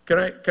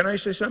 Can I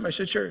say something? I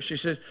said, sure. She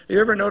said, you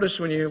ever notice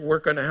when you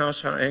work on the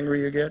house how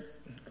angry you get?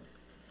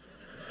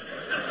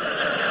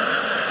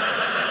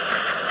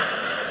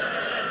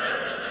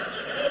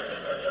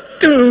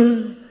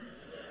 Doom.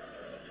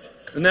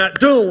 And that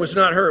doom was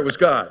not her, it was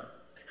God.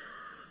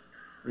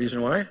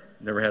 Reason why?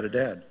 Never had a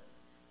dad.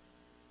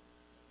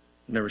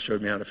 Never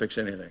showed me how to fix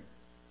anything.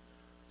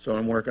 So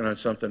I'm working on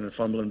something and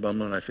fumbling,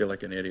 bumbling, and I feel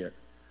like an idiot.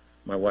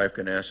 My wife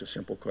can ask a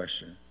simple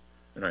question,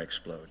 and I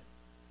explode.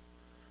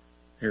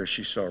 Here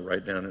she saw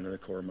right down into the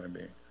core of my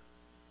being.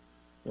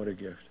 What a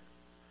gift.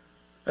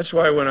 That's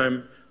why when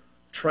I'm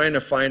trying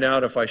to find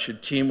out if I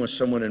should team with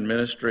someone in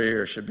ministry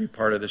or should be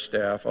part of the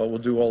staff, we'll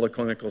do all the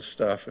clinical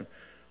stuff.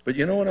 But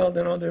you know what I'll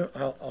do?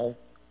 I'll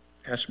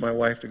ask my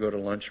wife to go to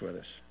lunch with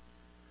us.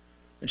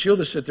 And she'll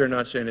just sit there and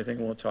not say anything,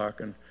 and we'll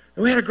talk. And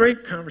we had a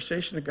great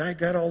conversation. The guy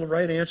got all the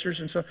right answers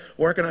and so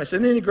working. I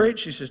said, isn't he great?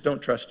 She says,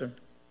 don't trust him.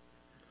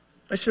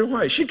 I said,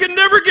 why? She can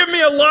never give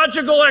me a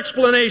logical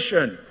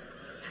explanation.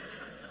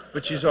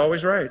 But she's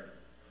always right.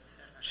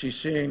 She's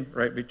seeing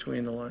right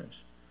between the lines.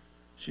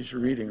 She's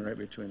reading right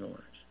between the lines.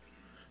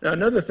 Now,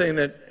 another thing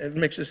that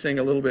makes this thing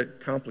a little bit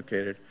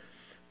complicated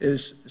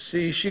is,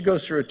 see, she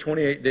goes through a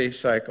 28-day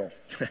cycle.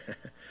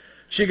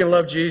 She can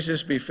love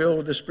Jesus, be filled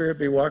with the Spirit,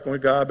 be walking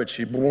with God, but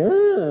she's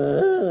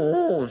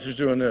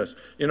doing this.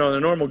 The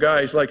normal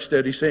guy is like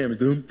steady Sam.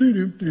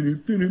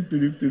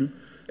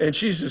 And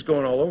she's just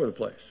going all over the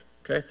place.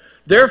 Okay?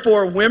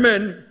 Therefore,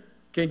 women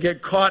can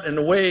get caught in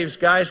the waves,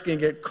 guys can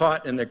get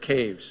caught in the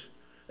caves.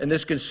 And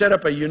this can set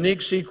up a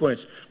unique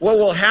sequence. What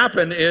will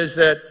happen is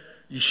that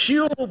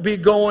she'll be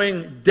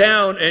going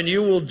down and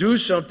you will do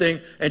something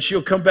and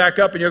she'll come back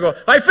up and you'll go,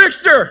 I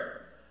fixed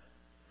her!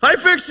 I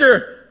fixed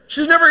her!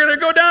 She's never going to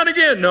go down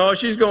again. No,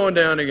 she's going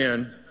down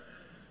again.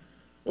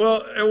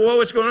 Well, what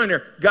was going on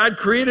here? God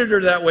created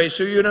her that way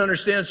so you'd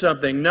understand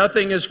something.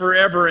 Nothing is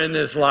forever in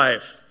this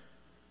life.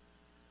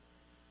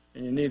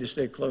 And you need to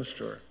stay close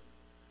to her.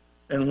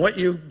 And what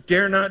you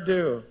dare not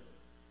do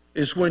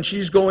is when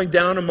she's going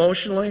down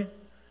emotionally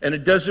and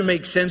it doesn't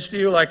make sense to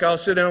you. Like I'll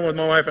sit down with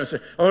my wife and say,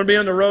 I'm going to be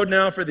on the road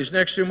now for these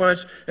next 2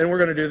 months, and we're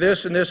going to do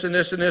this and this and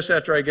this and this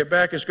after I get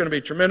back. It's going to be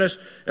tremendous,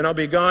 and I'll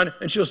be gone.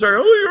 And she'll start,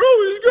 oh, you're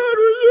always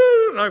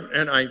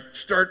gone. And I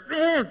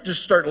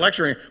start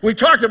lecturing. We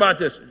talked about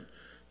this.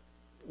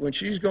 When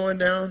she's going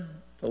down,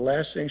 the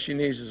last thing she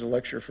needs is a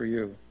lecture for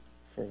you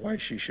for why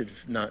she should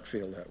not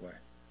feel that way.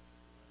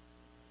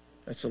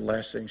 That's the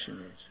last thing she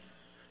needs.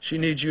 She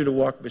needs you to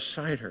walk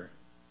beside her.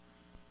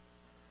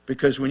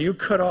 Because when you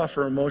cut off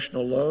her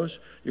emotional lows,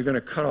 you're going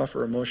to cut off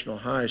her emotional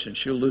highs, and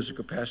she'll lose the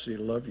capacity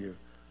to love you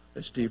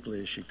as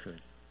deeply as she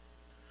could.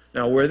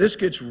 Now, where this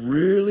gets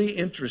really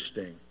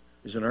interesting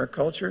is in our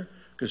culture,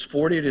 because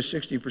 40 to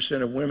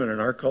 60% of women in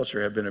our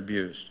culture have been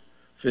abused,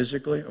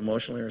 physically,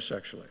 emotionally, or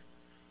sexually.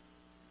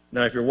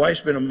 Now, if your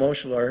wife's been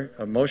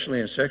emotionally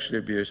and sexually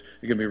abused,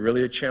 it can be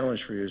really a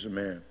challenge for you as a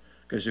man.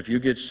 Because if you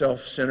get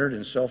self-centered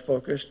and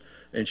self-focused,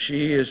 and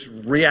she is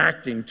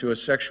reacting to a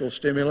sexual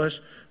stimulus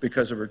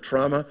because of her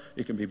trauma,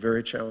 it can be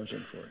very challenging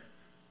for her.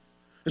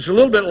 It's a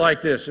little bit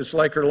like this. It's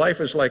like her life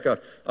is like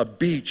a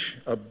beach,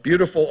 a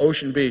beautiful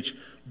ocean beach.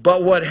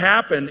 But what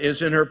happened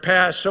is in her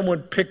past,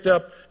 someone picked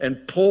up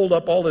and pulled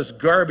up all this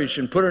garbage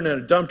and put it in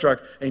a dump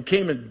truck and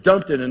came and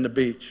dumped it in the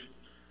beach.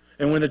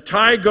 And when the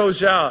tide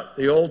goes out,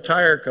 the old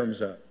tire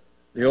comes up.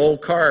 The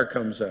old car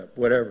comes up,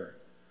 whatever.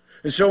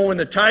 And so when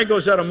the tide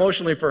goes out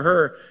emotionally for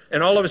her,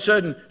 and all of a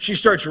sudden she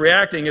starts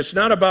reacting, it's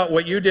not about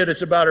what you did,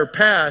 it's about her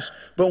past.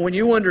 But when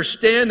you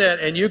understand that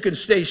and you can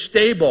stay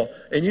stable,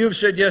 and you've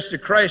said yes to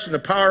Christ and the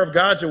power of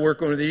God's at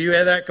work with you, you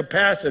have that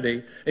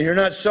capacity, and you're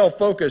not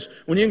self-focused.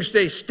 When you can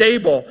stay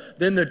stable,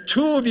 then the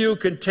two of you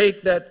can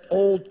take that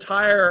old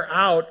tire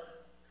out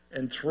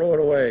and throw it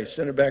away,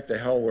 send it back to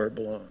hell where it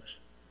belongs.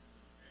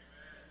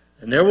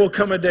 And there will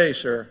come a day,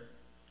 sir,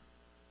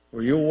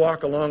 where you'll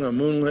walk along a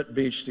moonlit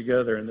beach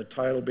together and the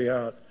tide will be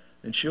out,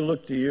 and she'll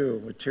look to you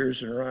with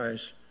tears in her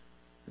eyes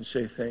and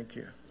say thank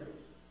you.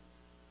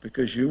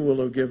 Because you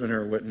will have given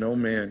her what no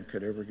man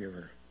could ever give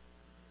her.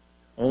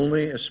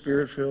 Only a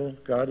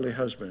spirit-filled, godly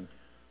husband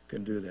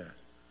can do that.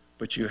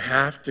 But you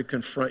have to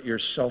confront your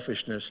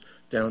selfishness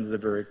down to the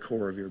very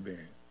core of your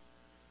being.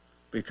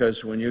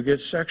 Because when you get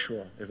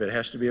sexual, if it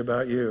has to be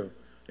about you,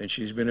 and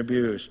she's been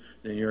abused,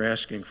 then you're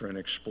asking for an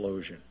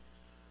explosion.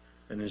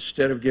 And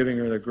instead of giving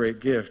her the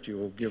great gift, you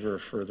will give her a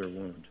further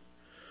wound.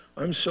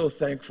 I'm so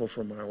thankful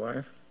for my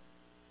wife.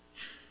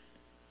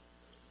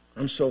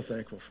 I'm so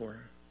thankful for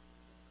her.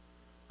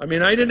 I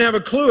mean, I didn't have a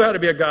clue how to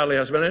be a godly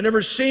husband. I'd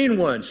never seen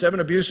one. 7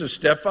 abusive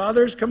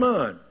stepfathers? Come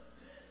on.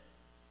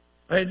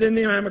 I didn't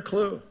even have a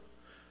clue.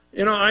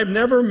 You know, I've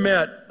never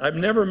met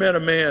a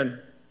man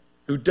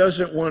who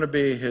doesn't want to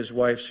be his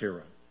wife's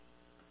hero.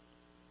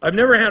 I've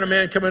never had a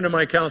man come into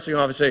my counseling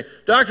office and say,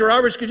 Dr.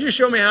 Roberts, could you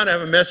show me how to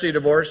have a messy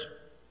divorce?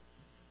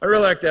 I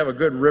really like to have a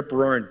good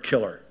rip-roaring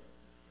killer.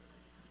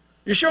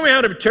 You show me how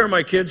to tear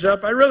my kids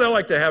up? I'd really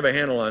like to have a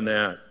handle on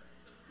that.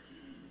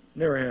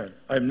 Never had.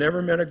 I've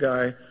never met a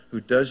guy who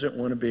doesn't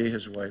want to be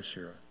his wife's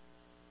hero.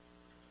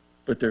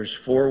 But there's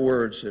 4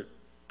 words that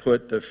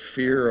put the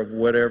fear of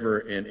whatever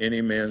in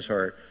any man's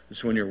heart.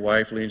 It's when your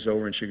wife leans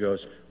over and she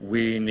goes,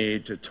 we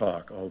need to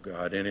talk. Oh,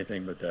 God,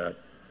 anything but that.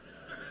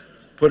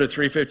 Put a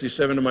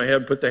 357 to my head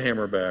and put the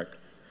hammer back.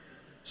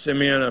 Send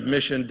me on a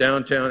mission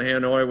downtown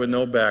Hanoi with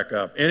no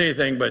backup.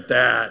 Anything but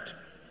that.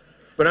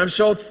 But I'm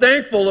so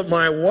thankful that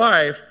my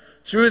wife,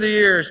 through the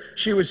years,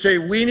 she would say,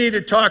 we need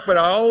to talk, but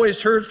I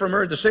always heard from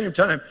her at the same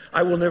time,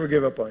 I will never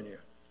give up on you.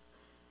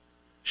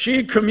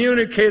 She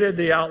communicated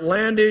the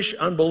outlandish,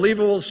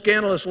 unbelievable,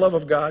 scandalous love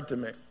of God to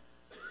me.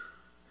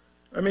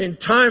 I mean,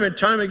 time and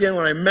time again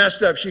when I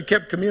messed up, she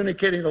kept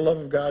communicating the love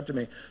of God to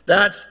me.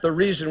 That's the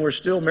reason we're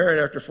still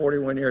married after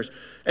 41 years.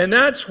 And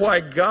that's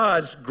why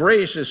God's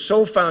grace is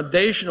so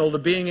foundational to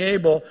being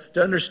able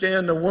to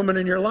understand the woman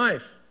in your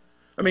life.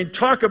 I mean,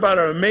 talk about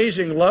an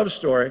amazing love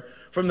story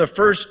from the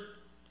first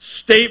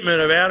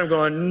statement of Adam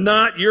going,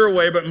 not your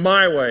way, but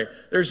my way.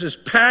 There's this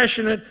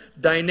passionate,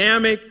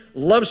 dynamic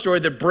love story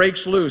that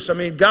breaks loose. I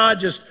mean, God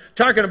just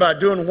talking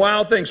about doing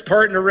wild things,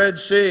 parting the Red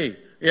Sea.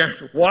 Yeah,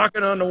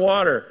 walking on the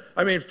water.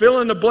 I mean,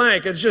 fill in the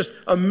blank. It's just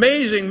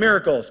amazing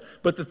miracles.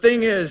 But the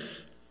thing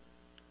is,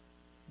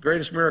 the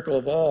greatest miracle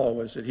of all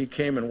was that he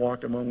came and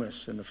walked among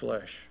us in the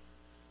flesh.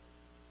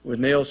 With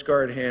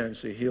nail-scarred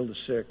hands, he healed the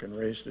sick and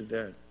raised the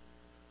dead.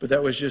 But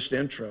that was just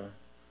intro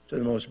to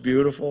the most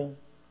beautiful,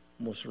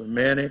 most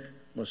romantic,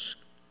 most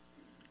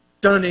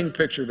stunning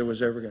picture that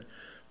was ever going.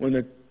 When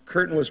the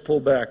curtain was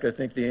pulled back, I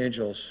think the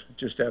angels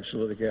just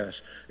absolutely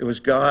gasped. It was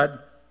God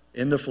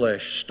in the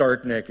flesh,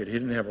 stark naked. He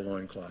didn't have a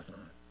loincloth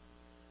on.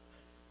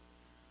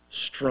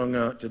 Strung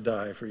out to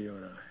die for you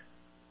and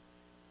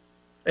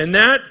I. And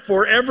that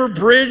forever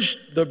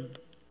bridged the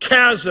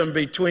chasm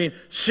between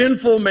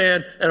sinful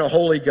man and a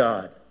holy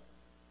God.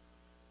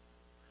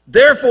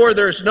 Therefore,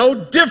 there's no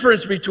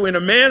difference between a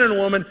man and a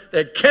woman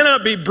that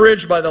cannot be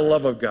bridged by the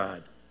love of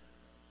God.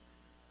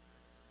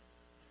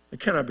 It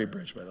cannot be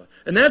bridged by love.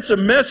 And that's a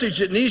message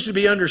that needs to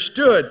be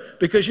understood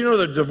because, you know,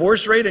 the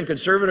divorce rate in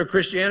conservative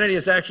Christianity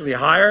is actually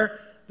higher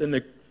than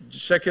the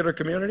secular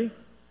community?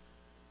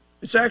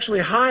 It's actually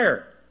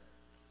higher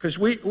because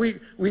we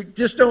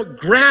just don't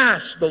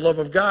grasp the love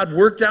of God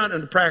worked out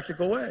in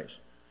practical ways.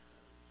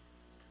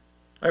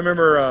 I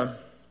remember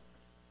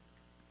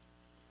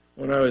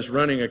when I was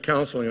running a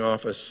counseling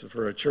office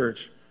for a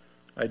church,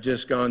 I'd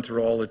just gone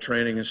through all the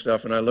training and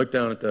stuff, and I looked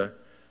down at the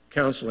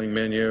counseling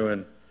menu,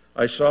 and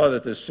I saw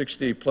that this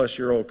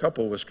 60-plus-year-old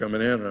couple was coming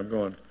in, and I'm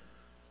going,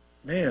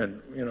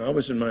 man, I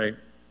was in my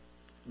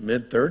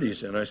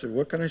mid-30s, and I said,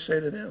 what can I say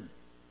to them?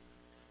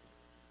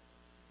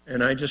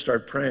 And I just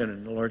started praying,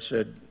 and the Lord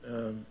said,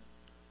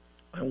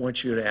 I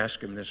want you to ask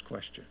him this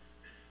question.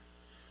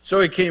 So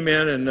he came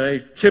in, and a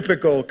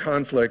typical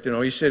conflict,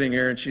 he's sitting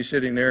here and she's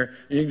sitting there,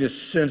 and you can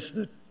just sense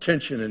the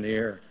tension in the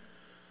air.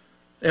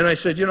 And I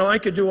said, I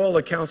could do all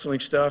the counseling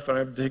stuff, and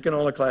I've taken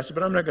all the classes,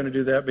 but I'm not going to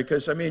do that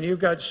because, you've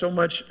got so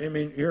much,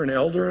 you're an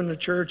elder in the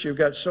church, you've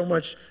got so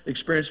much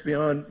experience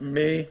beyond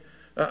me.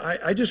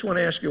 I just want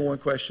to ask you one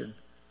question.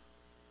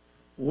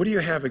 What do you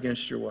have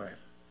against your wife?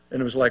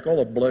 And it was like all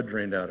the blood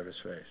drained out of his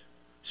face.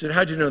 He said,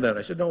 how'd you know that?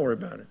 I said, don't worry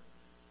about it.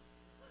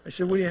 I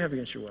said, what do you have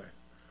against your wife?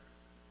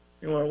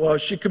 Well,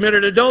 she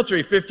committed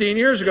adultery 15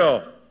 years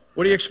ago.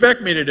 What do you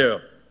expect me to do?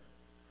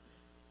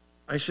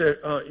 I said,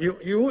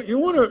 you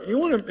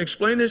want to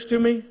explain this to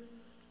me?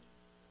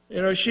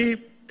 She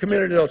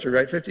committed adultery,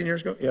 right, 15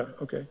 years ago? Yeah,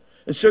 okay.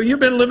 And so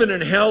you've been living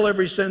in hell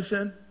ever since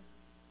then?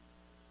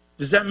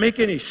 Does that make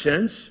any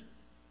sense?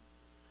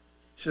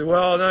 He said,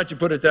 well, now that you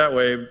put it that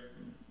way,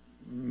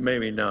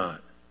 maybe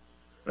not.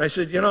 And I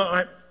said,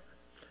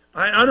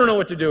 I don't know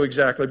what to do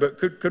exactly, but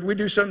could we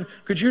do something?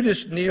 Could you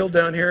just kneel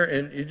down here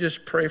and you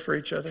just pray for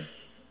each other?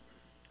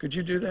 Could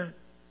you do that?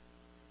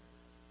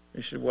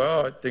 He said,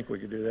 well, I think we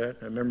could do that.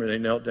 I remember they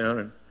knelt down,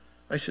 and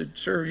I said,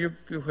 sir, you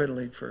go ahead and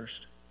lead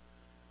first.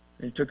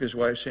 And he took his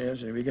wife's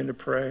hands, and he began to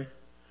pray.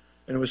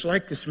 And it was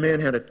like this man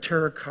had a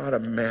terracotta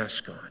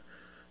mask on,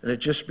 and it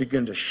just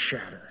began to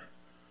shatter.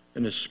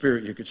 In the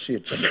spirit, you could see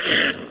it.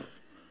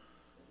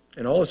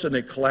 And all of a sudden,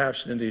 they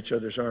collapsed into each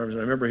other's arms.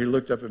 And I remember he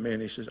looked up at me,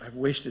 and he says, I've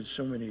wasted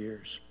so many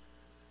years.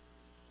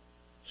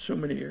 So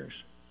many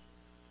years.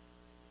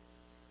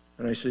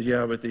 And I said,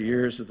 yeah, but the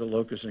years that the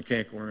locusts and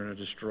cankerworm have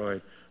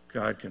destroyed,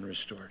 God can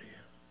restore to you.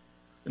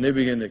 And they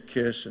began to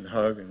kiss and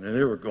hug, and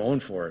they were going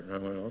for it. And I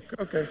went,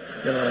 okay.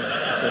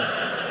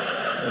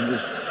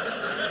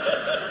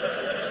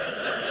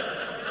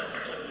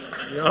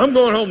 I'm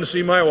going home to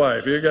see my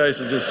wife. You guys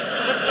can just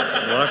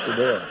lock the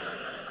door.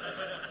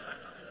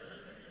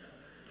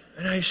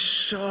 And I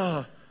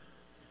saw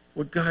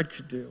what God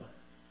could do.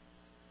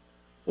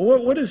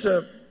 Well, what does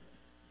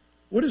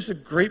a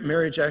great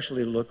marriage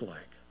actually look like?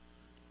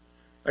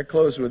 I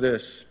close with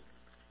this.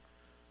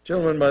 A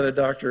gentleman by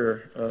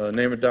the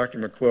name of Dr.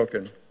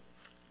 McQuilkin,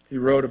 he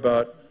wrote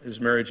about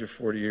his marriage of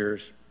 40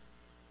 years.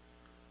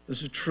 This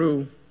is a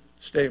true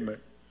statement.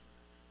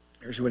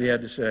 Here's what he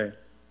had to say.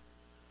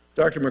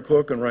 Dr.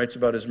 McQuilkin writes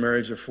about his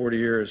marriage of 40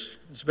 years.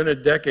 It's been a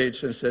decade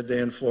since that day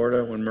in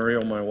Florida when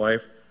Muriel, my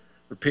wife,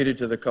 repeated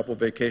to the couple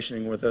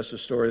vacationing with us a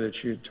story that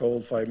she had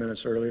told 5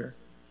 minutes earlier.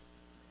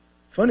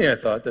 Funny, I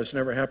thought, that's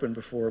never happened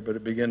before, but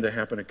it began to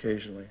happen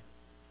occasionally.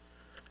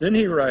 Then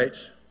he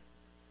writes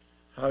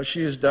how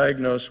she is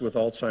diagnosed with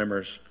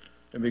Alzheimer's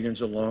and begins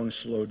a long,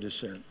 slow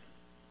descent.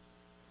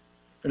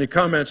 And he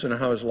comments on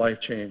how his life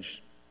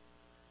changed.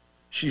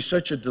 She's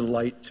such a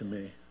delight to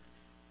me.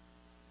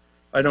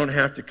 I don't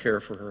have to care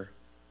for her.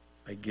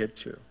 I get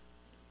to.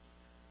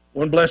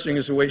 One blessing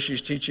is the way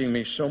she's teaching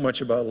me so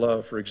much about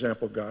love, for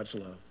example, God's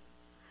love.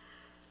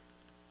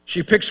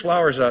 She picks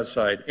flowers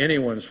outside,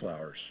 anyone's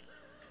flowers,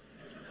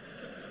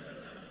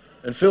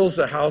 and fills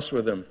the house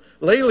with them.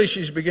 Lately,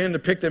 she's beginning to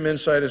pick them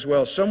inside as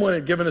well. Someone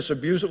had given us a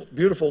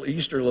beautiful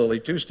Easter lily,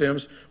 2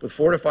 stems with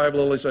 4 to 5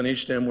 lilies on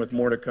each stem with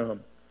more to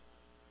come.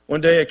 One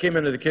day I came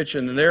into the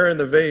kitchen, and there in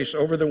the vase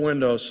over the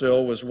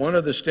windowsill was one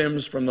of the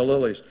stems from the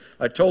lilies.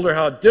 I told her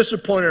how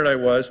disappointed I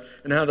was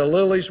and how the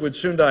lilies would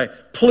soon die.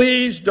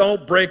 Please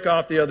don't break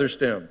off the other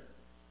stem.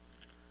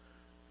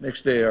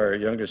 Next day, our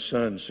youngest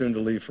son, soon to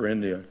leave for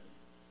India.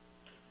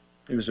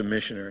 He was a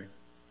missionary.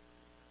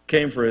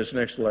 Came for his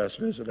next to last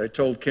visit. I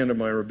told Ken of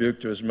my rebuke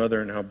to his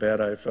mother and how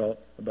bad I felt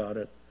about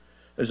it.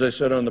 As I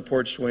sat on the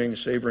porch swing,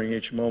 savoring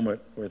each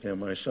moment with him,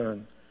 my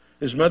son.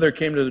 His mother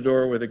came to the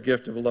door with a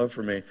gift of love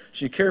for me.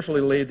 She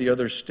carefully laid the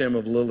other stem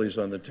of lilies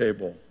on the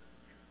table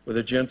with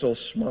a gentle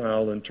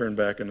smile and turned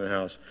back into the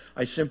house.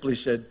 I simply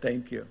said,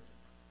 thank you.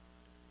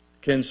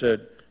 Ken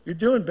said, you're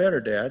doing better,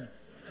 Dad.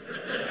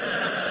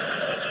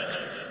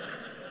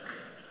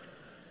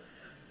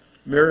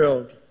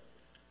 Muriel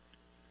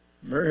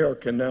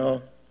can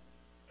now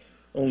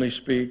only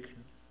speak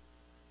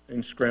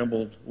in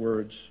scrambled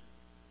words,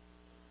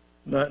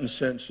 not in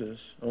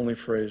sentences, only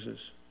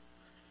phrases,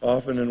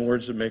 often in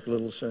words that make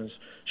little sense.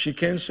 She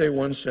can say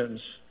one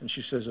sentence, and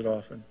she says it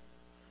often.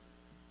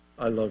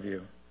 I love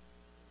you.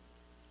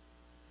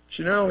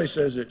 She not only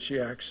says it, she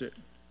acts it.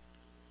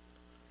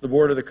 The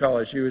board of the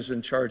college, he was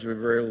in charge of a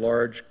very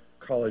large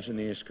college in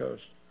the East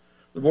Coast.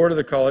 The board of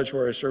the college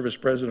where I serve as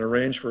president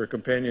arranged for a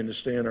companion to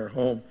stay in our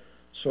home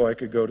so I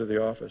could go to the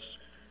office.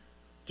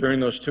 During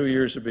those 2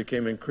 years, it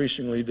became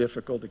increasingly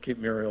difficult to keep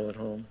Muriel at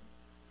home.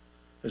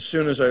 As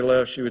soon as I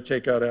left, she would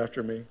take out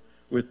after me.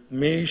 With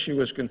me, she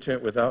was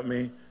content. Without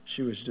me,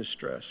 she was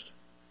distressed.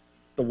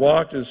 The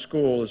walk to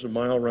school is a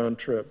mile-round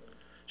trip.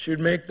 She would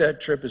make that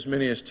trip as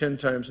many as 10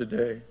 times a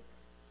day.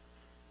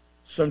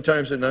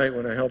 Sometimes at night,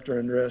 when I helped her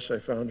undress, I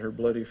found her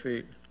bloody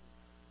feet.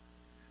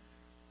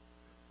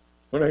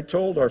 When I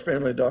told our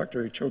family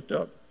doctor, he choked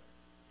up.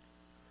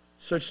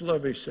 Such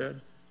love, he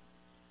said.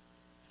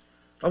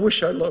 I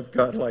wish I loved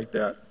God like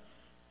that.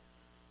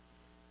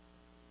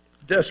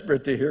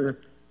 Desperate to hear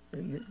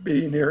and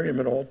be near him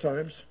at all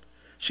times.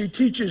 She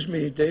teaches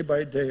me day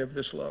by day of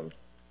this love.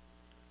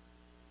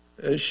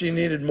 As she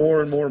needed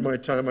more and more of my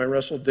time, I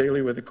wrestled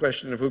daily with the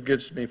question of who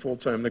gets me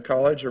full-time, the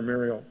college or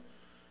Muriel.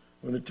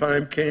 When the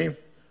time came,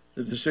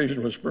 the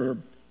decision was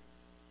firm.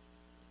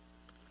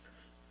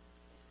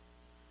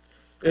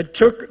 It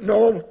took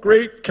no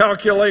great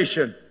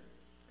calculation.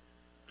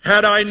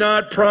 Had I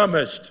not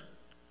promised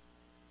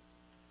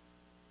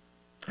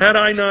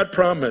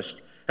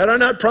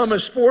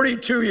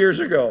 42 years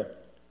ago,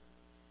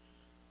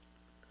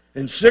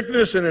 in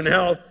sickness and in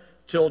health,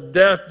 till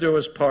death do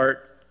us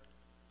part.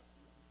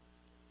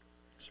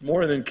 It's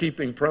more than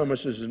keeping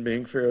promises and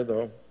being fair,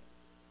 though.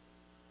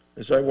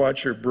 As I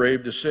watch her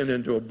brave descend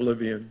into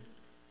oblivion,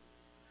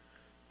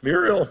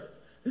 Muriel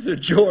is a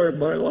joy of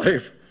my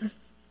life.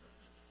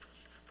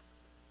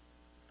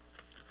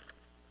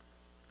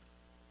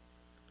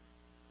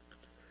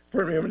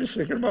 Pardon me, I'm just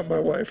thinking about my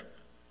wife.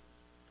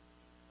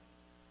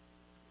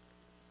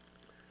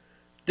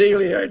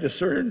 Daily I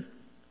discern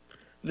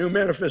new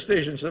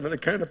manifestations of the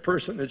kind of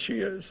person that she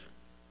is.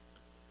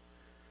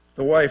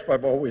 The wife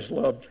I've always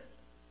loved.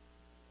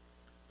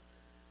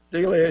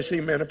 Daily I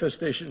see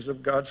manifestations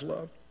of God's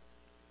love.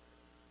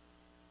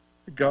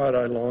 The God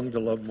I long to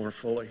love more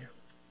fully.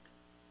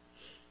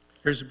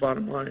 Here's the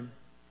bottom line.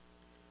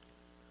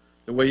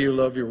 The way you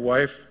love your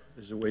wife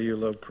is the way you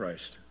love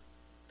Christ.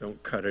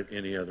 Don't cut it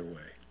any other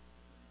way.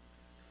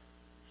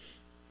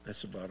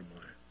 That's the bottom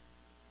line.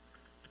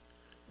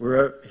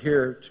 We're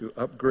here to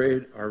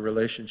upgrade our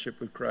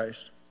relationship with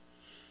Christ.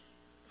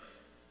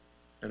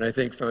 And I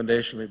think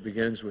foundationally it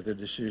begins with a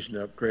decision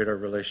to upgrade our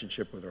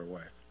relationship with our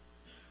wife.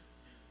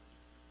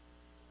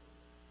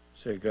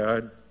 Say,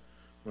 God,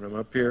 when I'm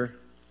up here,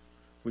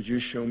 would you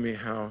show me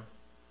how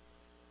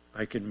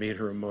I can meet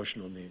her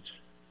emotional needs?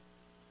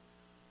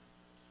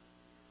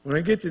 When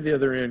I get to the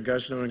other end,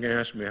 God's not going to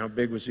ask me, how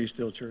big was East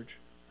Hill Church?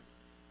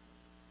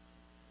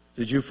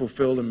 Did you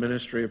fulfill the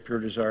ministry of Pure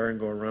Desire and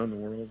go around the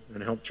world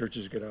and help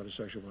churches get out of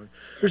sexual violence?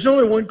 There's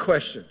only one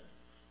question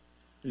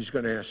he's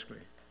going to ask me.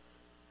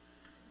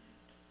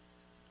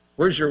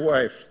 Where's your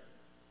wife?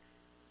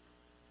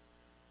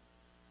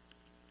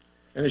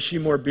 And is she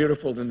more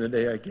beautiful than the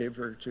day I gave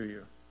her to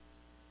you?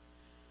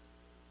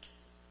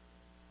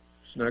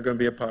 It's not going to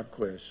be a pop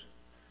quiz.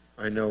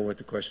 I know what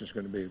the question is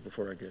going to be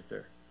before I get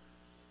there.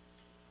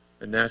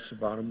 And that's the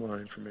bottom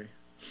line for me.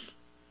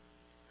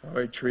 How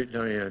I treat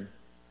Diane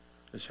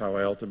is how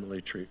I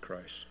ultimately treat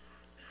Christ.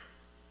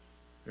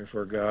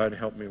 Therefore, God,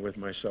 help me with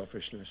my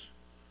selfishness.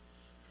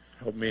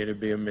 Help me to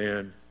be a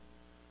man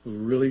who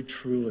really,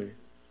 truly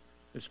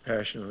is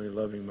passionately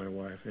loving my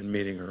wife and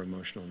meeting her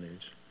emotional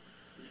needs.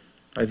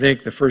 I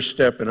think the first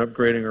step in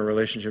upgrading our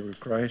relationship with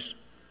Christ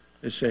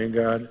is saying,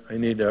 God, I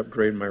need to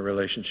upgrade my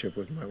relationship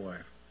with my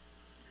wife.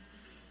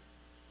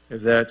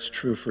 If that's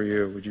true for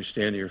you, would you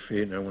stand to your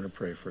feet, and I want to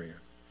pray for you.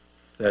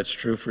 If that's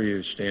true for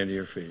you, stand to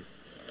your feet.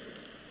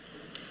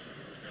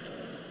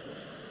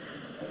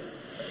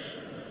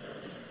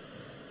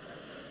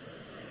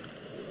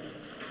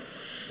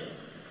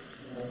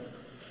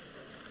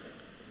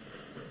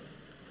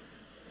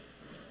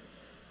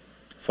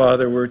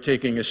 Father, we're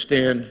taking a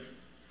stand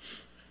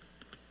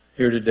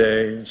here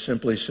today and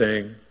simply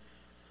saying,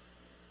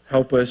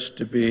 help us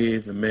to be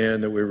the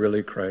man that we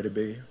really cry to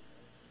be.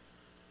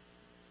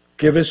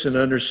 Give us an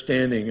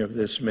understanding of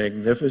this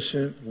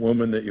magnificent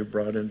woman that you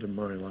brought into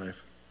my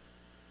life.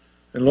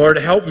 And Lord,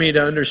 help me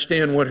to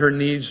understand what her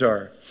needs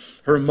are,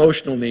 her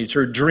emotional needs,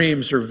 her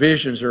dreams, her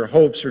visions, her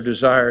hopes, her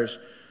desires.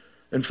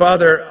 And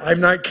Father,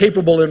 I'm not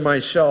capable in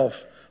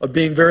myself of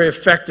being very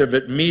effective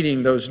at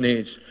meeting those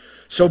needs.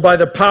 So by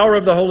the power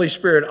of the Holy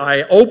Spirit,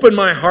 I open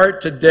my heart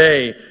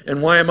today,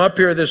 and while I'm up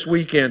here this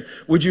weekend,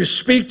 would you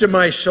speak to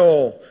my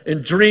soul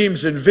in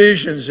dreams and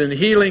visions and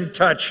healing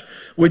touch?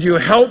 Would you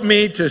help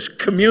me to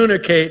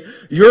communicate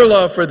your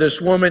love for this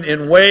woman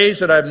in ways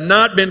that I've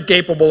not been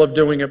capable of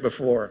doing it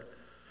before?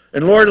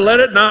 And Lord,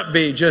 let it not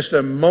be just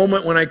a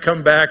moment when I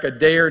come back, a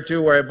day or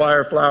two where I buy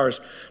her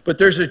flowers, but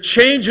there's a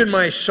change in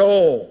my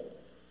soul.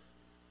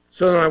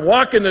 So when I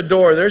walk in the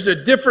door, there's a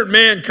different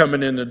man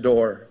coming in the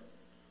door.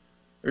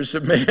 There's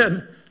a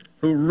man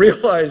who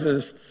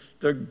realizes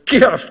the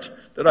gift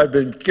that I've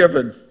been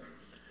given.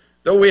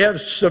 Though we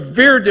have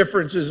severe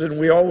differences, and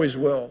we always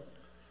will,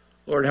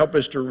 Lord, help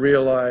us to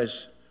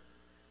realize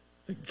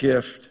the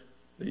gift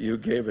that you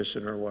gave us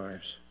in our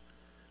wives.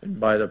 And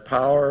by the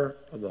power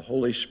of the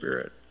Holy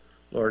Spirit,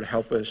 Lord,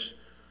 help us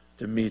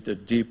to meet the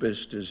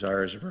deepest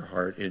desires of her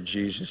heart. In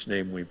Jesus'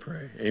 name we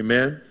pray.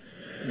 Amen.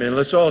 Amen.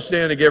 Let's all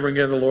stand together and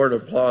give the Lord an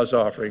applause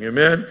offering.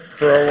 Amen.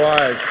 For our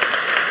wives.